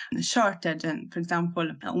supply shortage. And for example,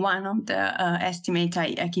 one of the estimates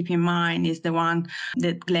I keep in mind is the one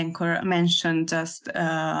that Glencore mentioned just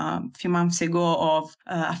a few months ago of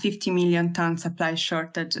a 50 million ton supply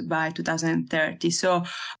shortage by 2030. So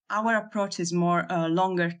our approach is more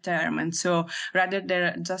longer term. And so rather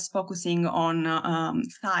than just focusing on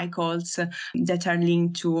cycles that are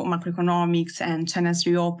linked to macroeconomics and China's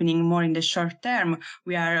reopening more in the short term,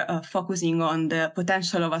 we are focusing on the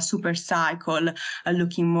potential of a super cycle,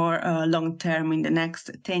 looking more long term in the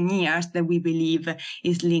next 10 years that we believe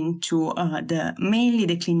is linked to mainly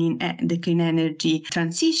the clean energy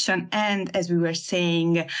transition and, as we were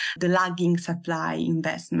saying, the lagging supply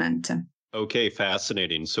investment. Okay,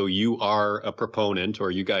 fascinating. So you are a proponent,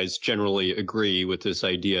 or you guys generally agree with this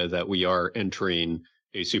idea that we are entering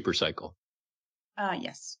a super cycle?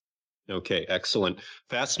 Yes. Okay, excellent.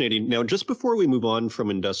 Fascinating. Now, just before we move on from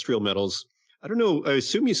industrial metals, I don't know, I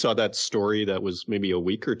assume you saw that story that was maybe a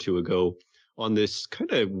week or two ago on this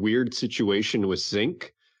kind of weird situation with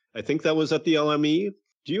zinc. I think that was at the LME.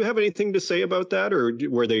 Do you have anything to say about that, or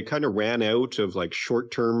where they kind of ran out of like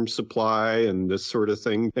short-term supply and this sort of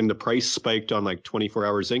thing, and the price spiked on like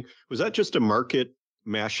 24-hour zinc? Was that just a market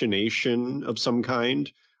machination of some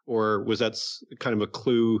kind, or was that kind of a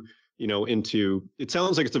clue, into? It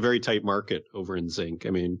sounds like it's a very tight market over in zinc.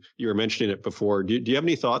 I mean, you were mentioning it before. Do you have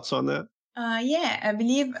any thoughts on that? Yeah, I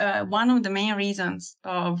believe one of the main reasons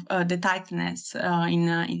of the tightness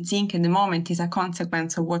in zinc at the moment is a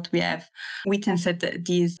consequence of what we have witnessed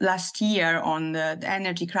this last year on the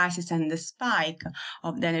energy crisis and the spike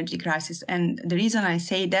of the energy crisis. And the reason I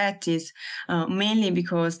say that is mainly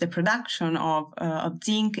because the production of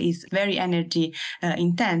zinc is very energy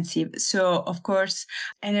intensive. So, of course,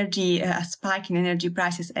 a spike in energy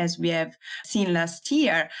prices, as we have seen last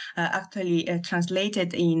year, actually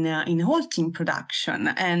translated in halting production,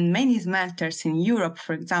 and many smelters in Europe,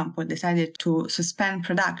 for example, decided to suspend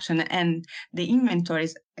production, and the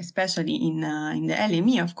inventories, especially in the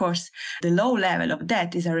LME, of course, the low level of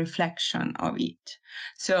that is a reflection of it.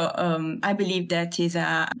 So I believe that is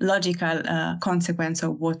a logical consequence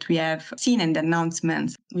of what we have seen and the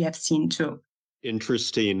announcements we have seen too.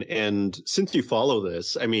 Interesting. And since you follow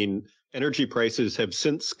this, I mean, energy prices have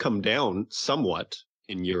since come down somewhat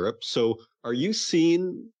in Europe. So are you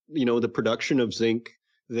seeing, the production of zinc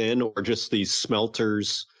then, or just these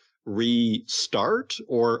smelters restart,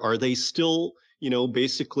 or are they still,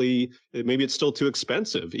 basically, maybe it's still too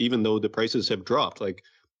expensive, even though the prices have dropped? Like,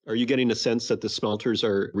 are you getting a sense that the smelters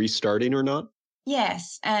are restarting or not?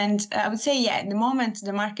 Yes, and I would say, at the moment,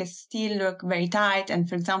 the markets still look very tight. And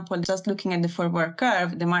for example, just looking at the forward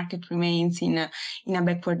curve, the market remains in a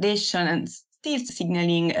backwardation and still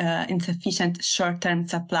signaling insufficient short-term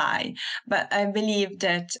supply. But I believe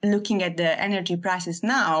that looking at the energy prices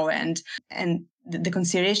now and the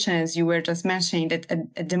consideration, as you were just mentioning, that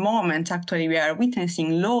at the moment, actually, we are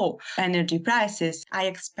witnessing low energy prices, I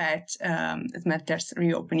expect smelters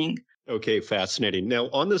reopening. Okay, fascinating. Now,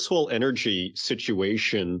 on this whole energy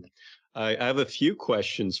situation, I have a few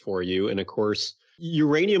questions for you. And of course,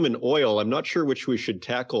 uranium and oil, I'm not sure which we should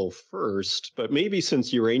tackle first, but maybe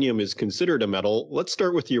since uranium is considered a metal, let's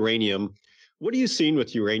start with uranium. What are you seeing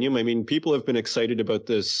with uranium? I mean, people have been excited about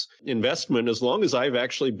this investment as long as I've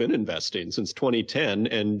actually been investing, since 2010.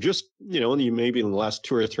 And just, maybe in the last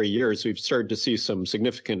 2 or 3 years, we've started to see some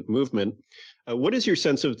significant movement. What is your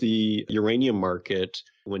sense of the uranium market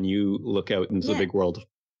when you look out into the big world?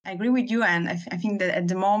 I agree with you, and I think that at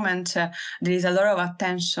the moment there is a lot of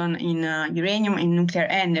attention in uranium and nuclear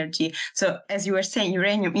energy. So, as you were saying,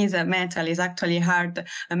 uranium is a metal, is actually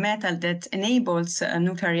a metal that enables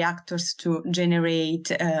nuclear reactors to generate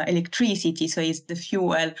electricity. So, it's the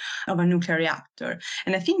fuel of a nuclear reactor.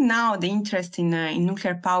 And I think now the interest in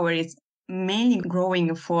nuclear power is mainly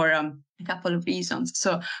growing for a couple of reasons.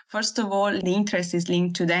 So first of all, the interest is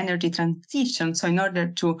linked to the energy transition. So in order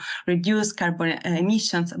to reduce carbon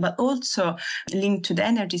emissions, but also linked to the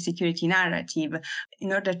energy security narrative,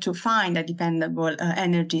 in order to find a dependable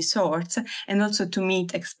energy source, and also to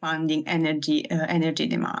meet expanding energy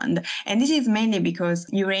demand. And this is mainly because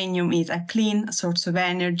uranium is a clean source of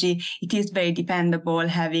energy. It is very dependable,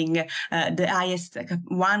 having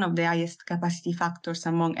one of the highest capacity factors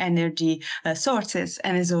among energy sources,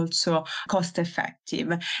 and is also cost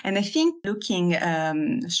effective. And I think looking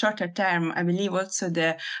shorter term, I believe also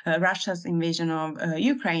the Russia's invasion of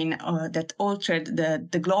Ukraine that altered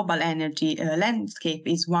the global energy landscape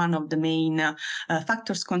is one of the main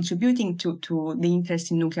factors contributing to the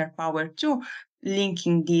interest in nuclear power too,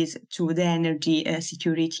 linking this to the energy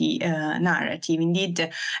security narrative. Indeed,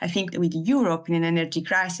 I think with Europe in an energy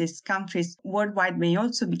crisis, countries worldwide may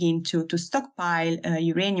also begin to stockpile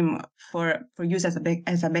uranium for use as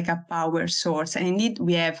a backup power source. And indeed,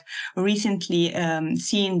 we have recently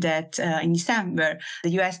seen that in December,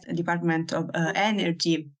 the U.S. Department of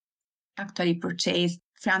Energy actually purchased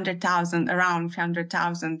around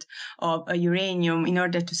 300,000 of uranium in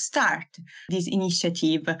order to start this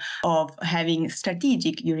initiative of having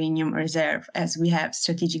strategic uranium reserve, as we have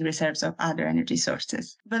strategic reserves of other energy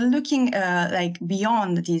sources. But looking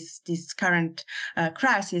beyond this current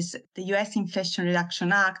crisis, the U.S. Inflation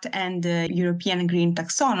Reduction Act and the European Green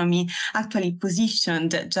Taxonomy actually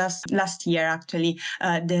positioned just last year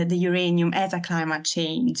the uranium as a climate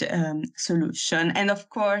change solution. And of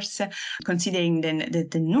course, considering the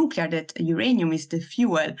the nuclear, that uranium is the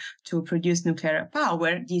fuel to produce nuclear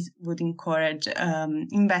power, this would encourage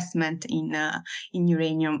investment in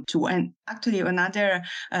uranium too. And actually, another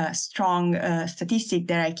strong statistic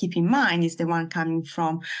that I keep in mind is the one coming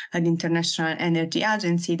from the International Energy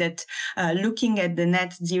Agency, that looking at the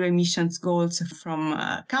net zero emissions goals from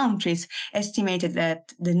countries, estimated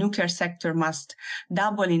that the nuclear sector must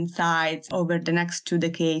double in size over the next 2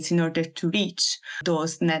 decades in order to reach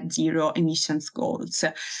those net zero emissions goals.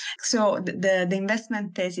 So the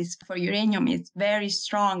investment thesis for uranium is very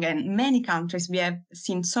strong, and many countries, we have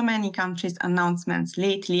seen so many countries' announcements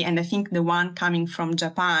lately, and I think the one coming from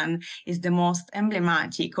Japan is the most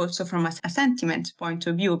emblematic also from a sentiment point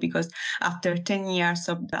of view, because after 10 years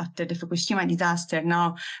after the Fukushima disaster,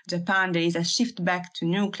 now Japan, there is a shift back to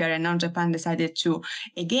nuclear, and now Japan decided to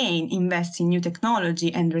again invest in new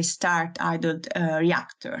technology and restart idled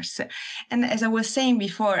reactors. And as I was saying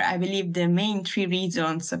before, I believe the main 3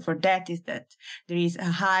 reasons for that is that there is a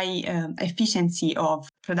high efficiency of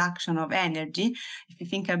production of energy. If you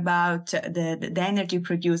think about the energy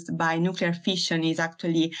produced by nuclear fission is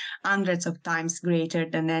actually hundreds of times greater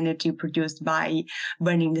than energy produced by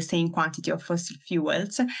burning the same quantity of fossil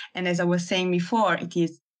fuels. And as I was saying before, it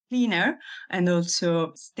is cleaner and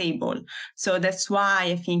also stable. So that's why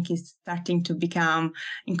I think it's starting to become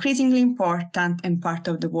increasingly important and part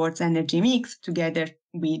of the world's energy mix together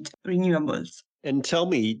with renewables. And tell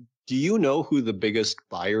me, do you know who the biggest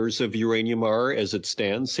buyers of uranium are as it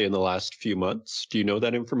stands, say in the last few months? Do you know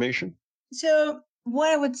that information? So what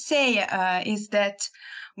I would say is that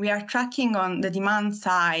we are tracking on the demand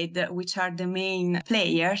side, which are the main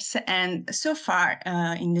players. And so far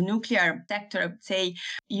in the nuclear sector, I would say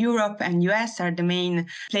Europe and US are the main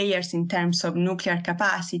players in terms of nuclear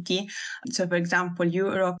capacity. So, for example,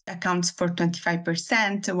 Europe accounts for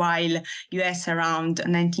 25%, while US around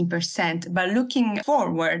 19%. But looking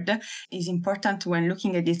forward, is important when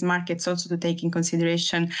looking at these markets also to take in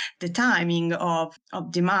consideration the timing of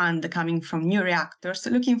demand coming from new reactors. So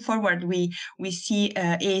looking forward, we see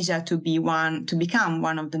Asia to become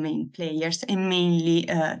one of the main players, and mainly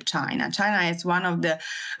China. China is one of the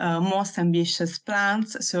most ambitious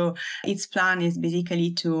plans. So its plan is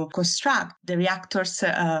basically to construct the reactors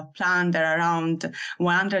planned around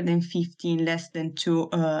 150 in less than 2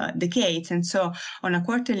 decades. And so on a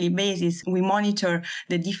quarterly basis, we monitor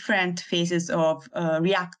the different phases of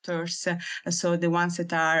reactors. So the ones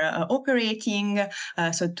that are operating.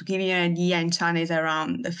 So to give you an idea, in China is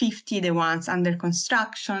around 50, the ones under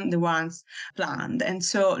construction, the ones planned. And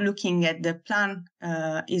so looking at the plan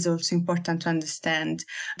is also important to understand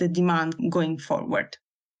the demand going forward.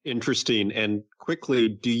 Interesting. And quickly,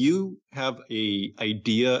 do you have an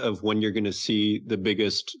idea of when you're going to see the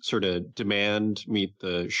biggest sort of demand meet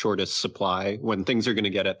the shortest supply, when things are going to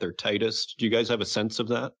get at their tightest? Do you guys have a sense of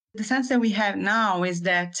that? The sense that we have now is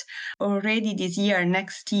that already this year,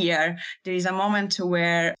 next year, there is a moment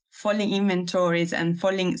where falling inventories and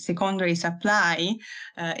falling secondary supply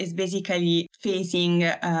is basically facing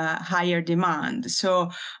higher demand. So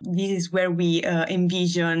this is where we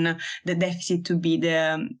envision the deficit to be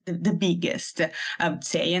the biggest, I would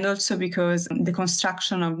say. And also because the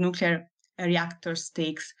construction of nuclear reactors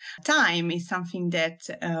takes time is something that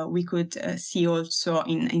we could see also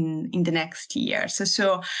in the next years.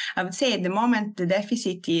 So I would say at the moment the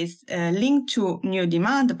deficit is linked to new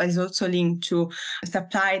demand, but is also linked to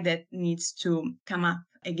supply that needs to come up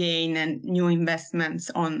again and new investments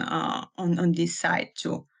on this side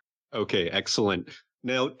too. Okay, excellent.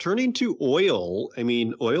 Now, turning to oil, I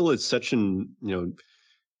mean, oil is such an,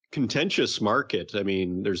 contentious market. I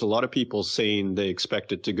mean, there's a lot of people saying they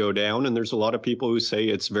expect it to go down, and there's a lot of people who say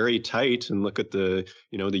it's very tight. And look at the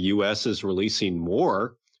U.S. is releasing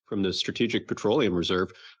more from the Strategic Petroleum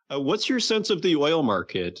Reserve. What's your sense of the oil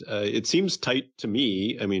market? It seems tight to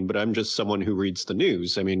me. I mean, but I'm just someone who reads the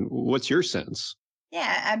news. I mean, what's your sense?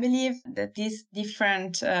 Yeah, I believe that these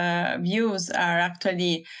different views are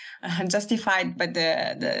actually justified by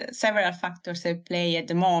the several factors at play at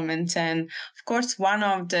the moment. And of course, one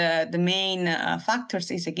of the main factors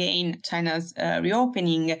is, again, China's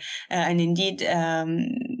reopening. And indeed,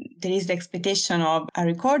 there is the expectation of a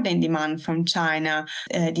record in demand from China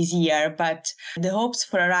this year. But the hopes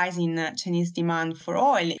for a rise in Chinese demand for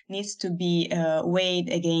oil needs to be weighed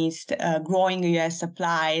against growing U.S.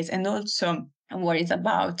 supplies and also worries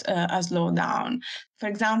about a slowdown. For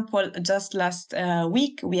example, just last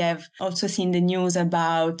week, we have also seen the news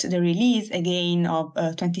about the release again of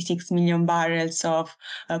 26 million barrels of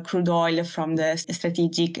crude oil from the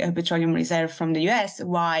strategic petroleum reserve from the US,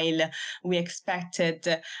 while we expected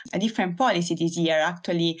a different policy this year.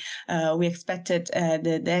 Actually, we expected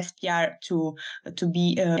the SPR to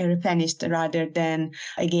be replenished rather than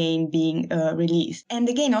again being released. And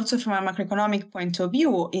again, also from a macroeconomic point of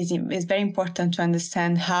view, is very important to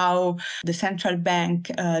understand how the central bank,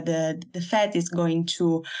 the Fed, is going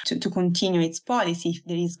to continue its policy, if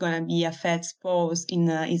there is going to be a Fed's pause in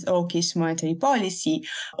its hawkish monetary policy,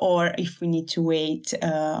 or if we need to wait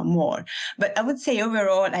more. But I would say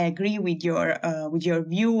overall, I agree with your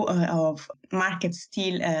view of markets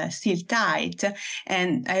still tight,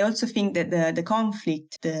 and I also think that the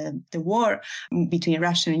conflict, the war between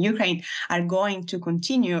Russia and Ukraine, are going to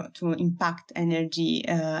continue to impact energy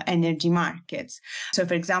markets. So,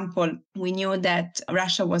 for example, we knew that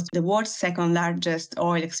Russia was the world's second largest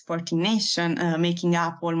oil exporting nation, making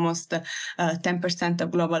up almost 10%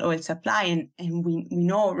 of global oil supply, and we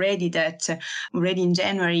know already that already in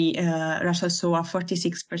January Russia saw a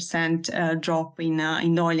 46% drop in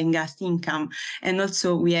oil and gas income. And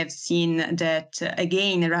also we have seen that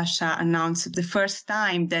again Russia announced the first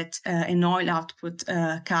time that an oil output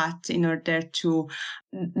cut in order to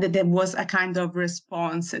that there was a kind of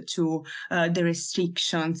response to the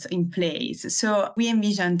restrictions in place. So we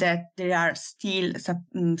envision that there are still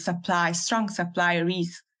strong supply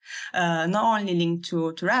risks, not only linked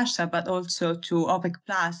to Russia, but also to OPEC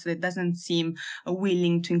Plus, that doesn't seem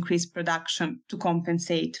willing to increase production to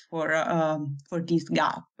compensate for this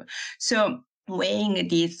gap. So weighing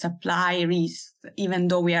these supply risks, even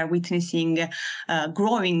though we are witnessing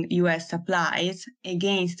growing U.S. supplies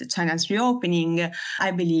against China's reopening, I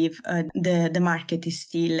believe the market is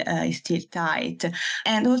still tight.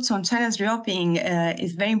 And also on China's reopening,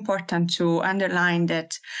 it's very important to underline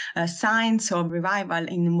that signs of revival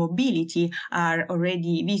in mobility are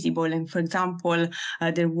already visible. And for example,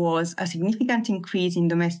 there was a significant increase in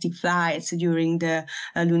domestic flights during the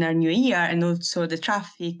Lunar New Year, and also the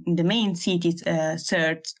traffic in the main cities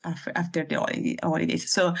surged after the holidays.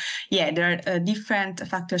 So yeah, there are different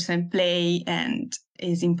factors in play, and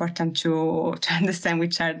it's important to understand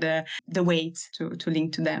which are the weights to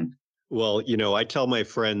link to them. Well, I tell my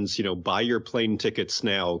friends, buy your plane tickets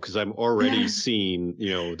now, because I'm already seeing,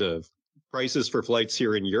 the prices for flights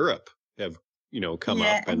here in Europe have, come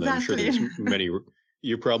up. And exactly. I'm sure there's many,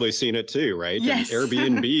 you've probably seen it too, right? Yes. And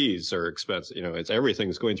Airbnbs are expensive.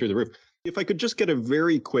 Everything's going through the roof. If I could just get a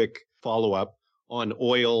very quick follow-up on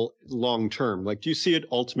oil long term, do you see it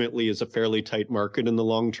ultimately as a fairly tight market in the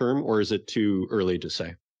long term, or is it too early to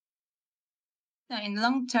say? In the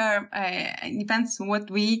long term, it depends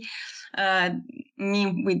what we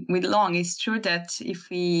mean with long. It's true that if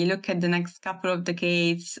we look at the next couple of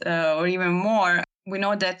decades or even more, we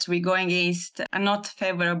know that we're going against a not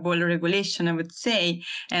favorable regulation, I would say,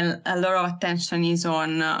 and a lot of attention is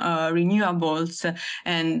on renewables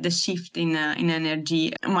and the shift in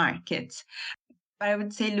energy markets. But I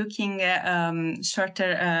would say looking at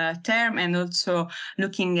shorter term, and also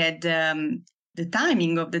looking at the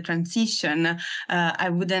timing of the transition, I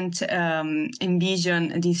wouldn't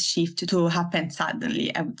envision this shift to happen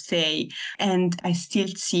suddenly, I would say. And I still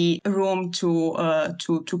see room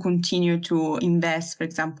to continue to invest, for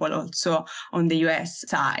example, also on the US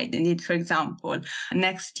side. Indeed, for example,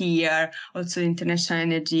 next year, also the International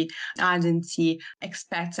Energy Agency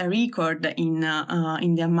expects a record in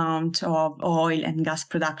the amount of oil and gas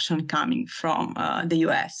production coming from the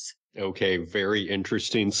US. Okay, very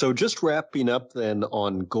interesting. So just wrapping up then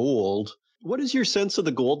on gold, what is your sense of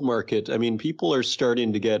the gold market? I mean, people are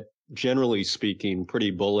starting to get, generally speaking,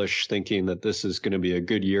 pretty bullish, thinking that this is going to be a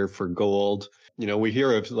good year for gold. We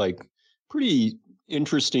hear of pretty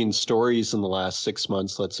interesting stories in the last 6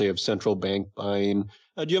 months, let's say, of central bank buying.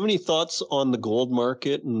 Do you have any thoughts on the gold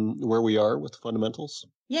market and where we are with fundamentals?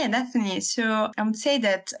 Yeah, definitely. So I would say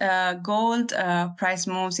that gold price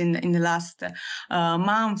moves in the last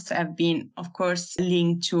months have been, of course,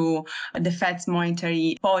 linked to the Fed's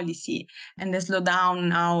monetary policy and the slowdown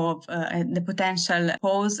now of the potential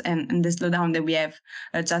pause and the slowdown that we have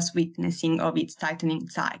just witnessing of its tightening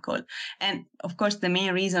cycle. And of course, the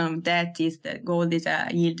main reason of that is that gold is a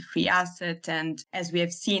yield-free asset. And as we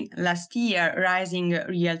have seen last year, rising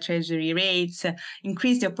real treasury rates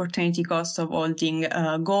increase the opportunity cost of holding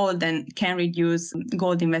gold and can reduce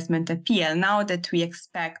gold investment appeal. Now that we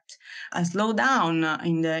expect a slowdown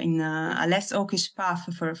in a less hawkish path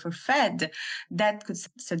for Fed, that could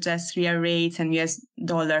suggest real rates and US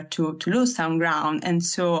dollar to lose some ground. And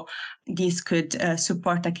so this could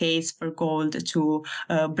support a case for gold to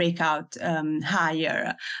break out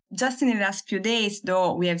higher. Just in the last few days,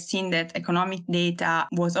 though, we have seen that economic data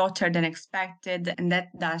was hotter than expected, and that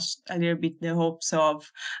dashed a little bit the hopes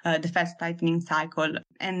of the Fed's tightening cycle.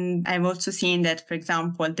 And I've also seen that, for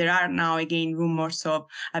example, there are now again rumors of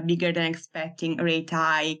a bigger than expecting rate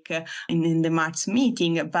hike in the March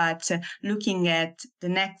meeting. But looking at the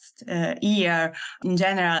next year, in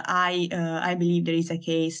general, I believe there is a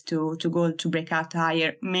case to gold to break out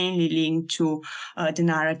higher, mainly linked to the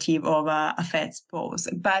narrative of a Fed's pause.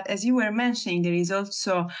 But as you were mentioning, there is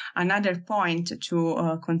also another point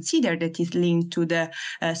to consider that is linked to the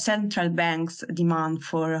central bank's demand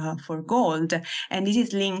for gold, and this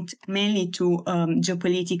is linked mainly to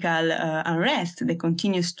geopolitical unrest that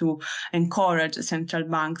continues to encourage central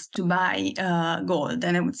banks to buy gold.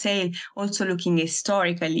 And I would say also looking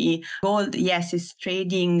historically, gold, yes, is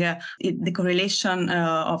trading. The correlation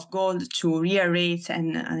of gold to real rates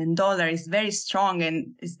and dollar is very strong,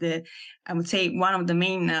 and is I would say one of the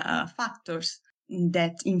main factors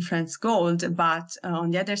that influence gold. But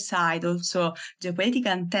on the other side, also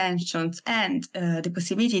geopolitical tensions and the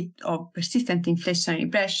possibility of persistent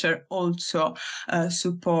inflationary pressure also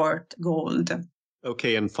support gold.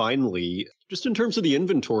 Okay, and finally, just in terms of the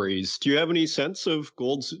inventories, do you have any sense of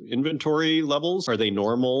gold's inventory levels? Are they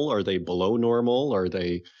normal? Are they below normal? Are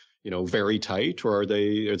they, very tight, or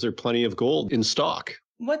is there plenty of gold in stock?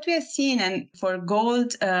 What we have seen, and for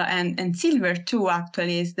gold and silver too,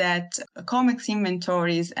 actually, is that COMEX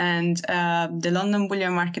inventories and the London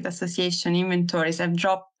Bullion Market Association inventories have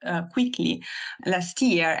dropped quickly last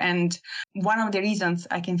year. And one of the reasons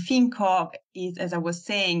I can think of is, as I was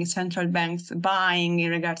saying, central banks buying in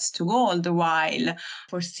regards to gold, while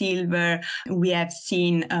for silver, we have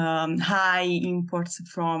seen high imports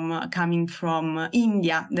coming from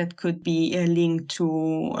India that could be linked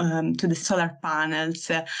to the solar panels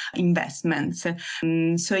investments.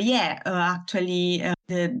 Actually,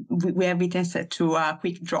 we have witnessed to a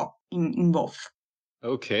quick drop in both.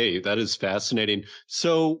 Okay, that is fascinating.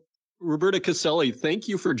 So, Roberta Caselli, thank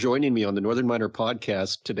you for joining me on the Northern Miner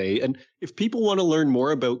podcast today. And if people want to learn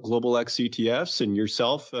more about Global X ETFs and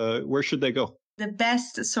yourself, where should they go? The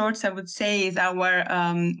best source, I would say, is our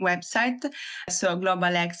website, so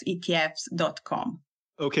globalxetfs.com.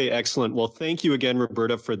 Okay, excellent. Well, thank you again,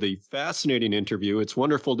 Roberta, for the fascinating interview. It's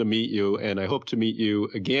wonderful to meet you, and I hope to meet you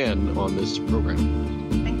again on this program.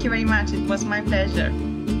 Thank you very much. It was my pleasure.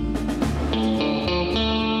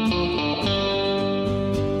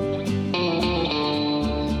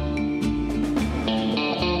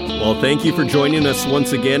 Well, thank you for joining us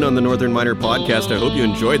once again on the Northern Miner podcast. I hope you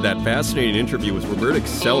enjoyed that fascinating interview with Roberta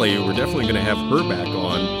Caselli. We're definitely going to have her back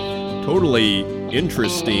on. Totally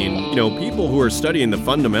interesting, people who are studying the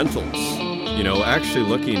fundamentals, actually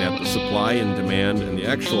looking at the supply and demand and the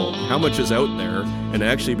actual how much is out there and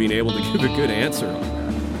actually being able to give a good answer on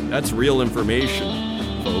that. That's real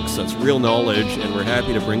information, folks. That's real knowledge, and we're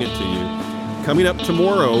happy to bring it to you. Coming up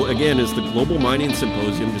tomorrow, again, is the Global Mining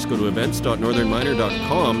Symposium. Just go to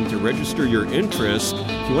events.northernminer.com to register your interest.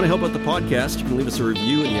 If you want to help out the podcast, you can leave us a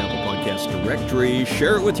review in the Apple Podcast directory.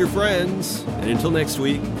 Share it with your friends. And until next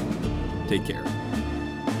week, take care.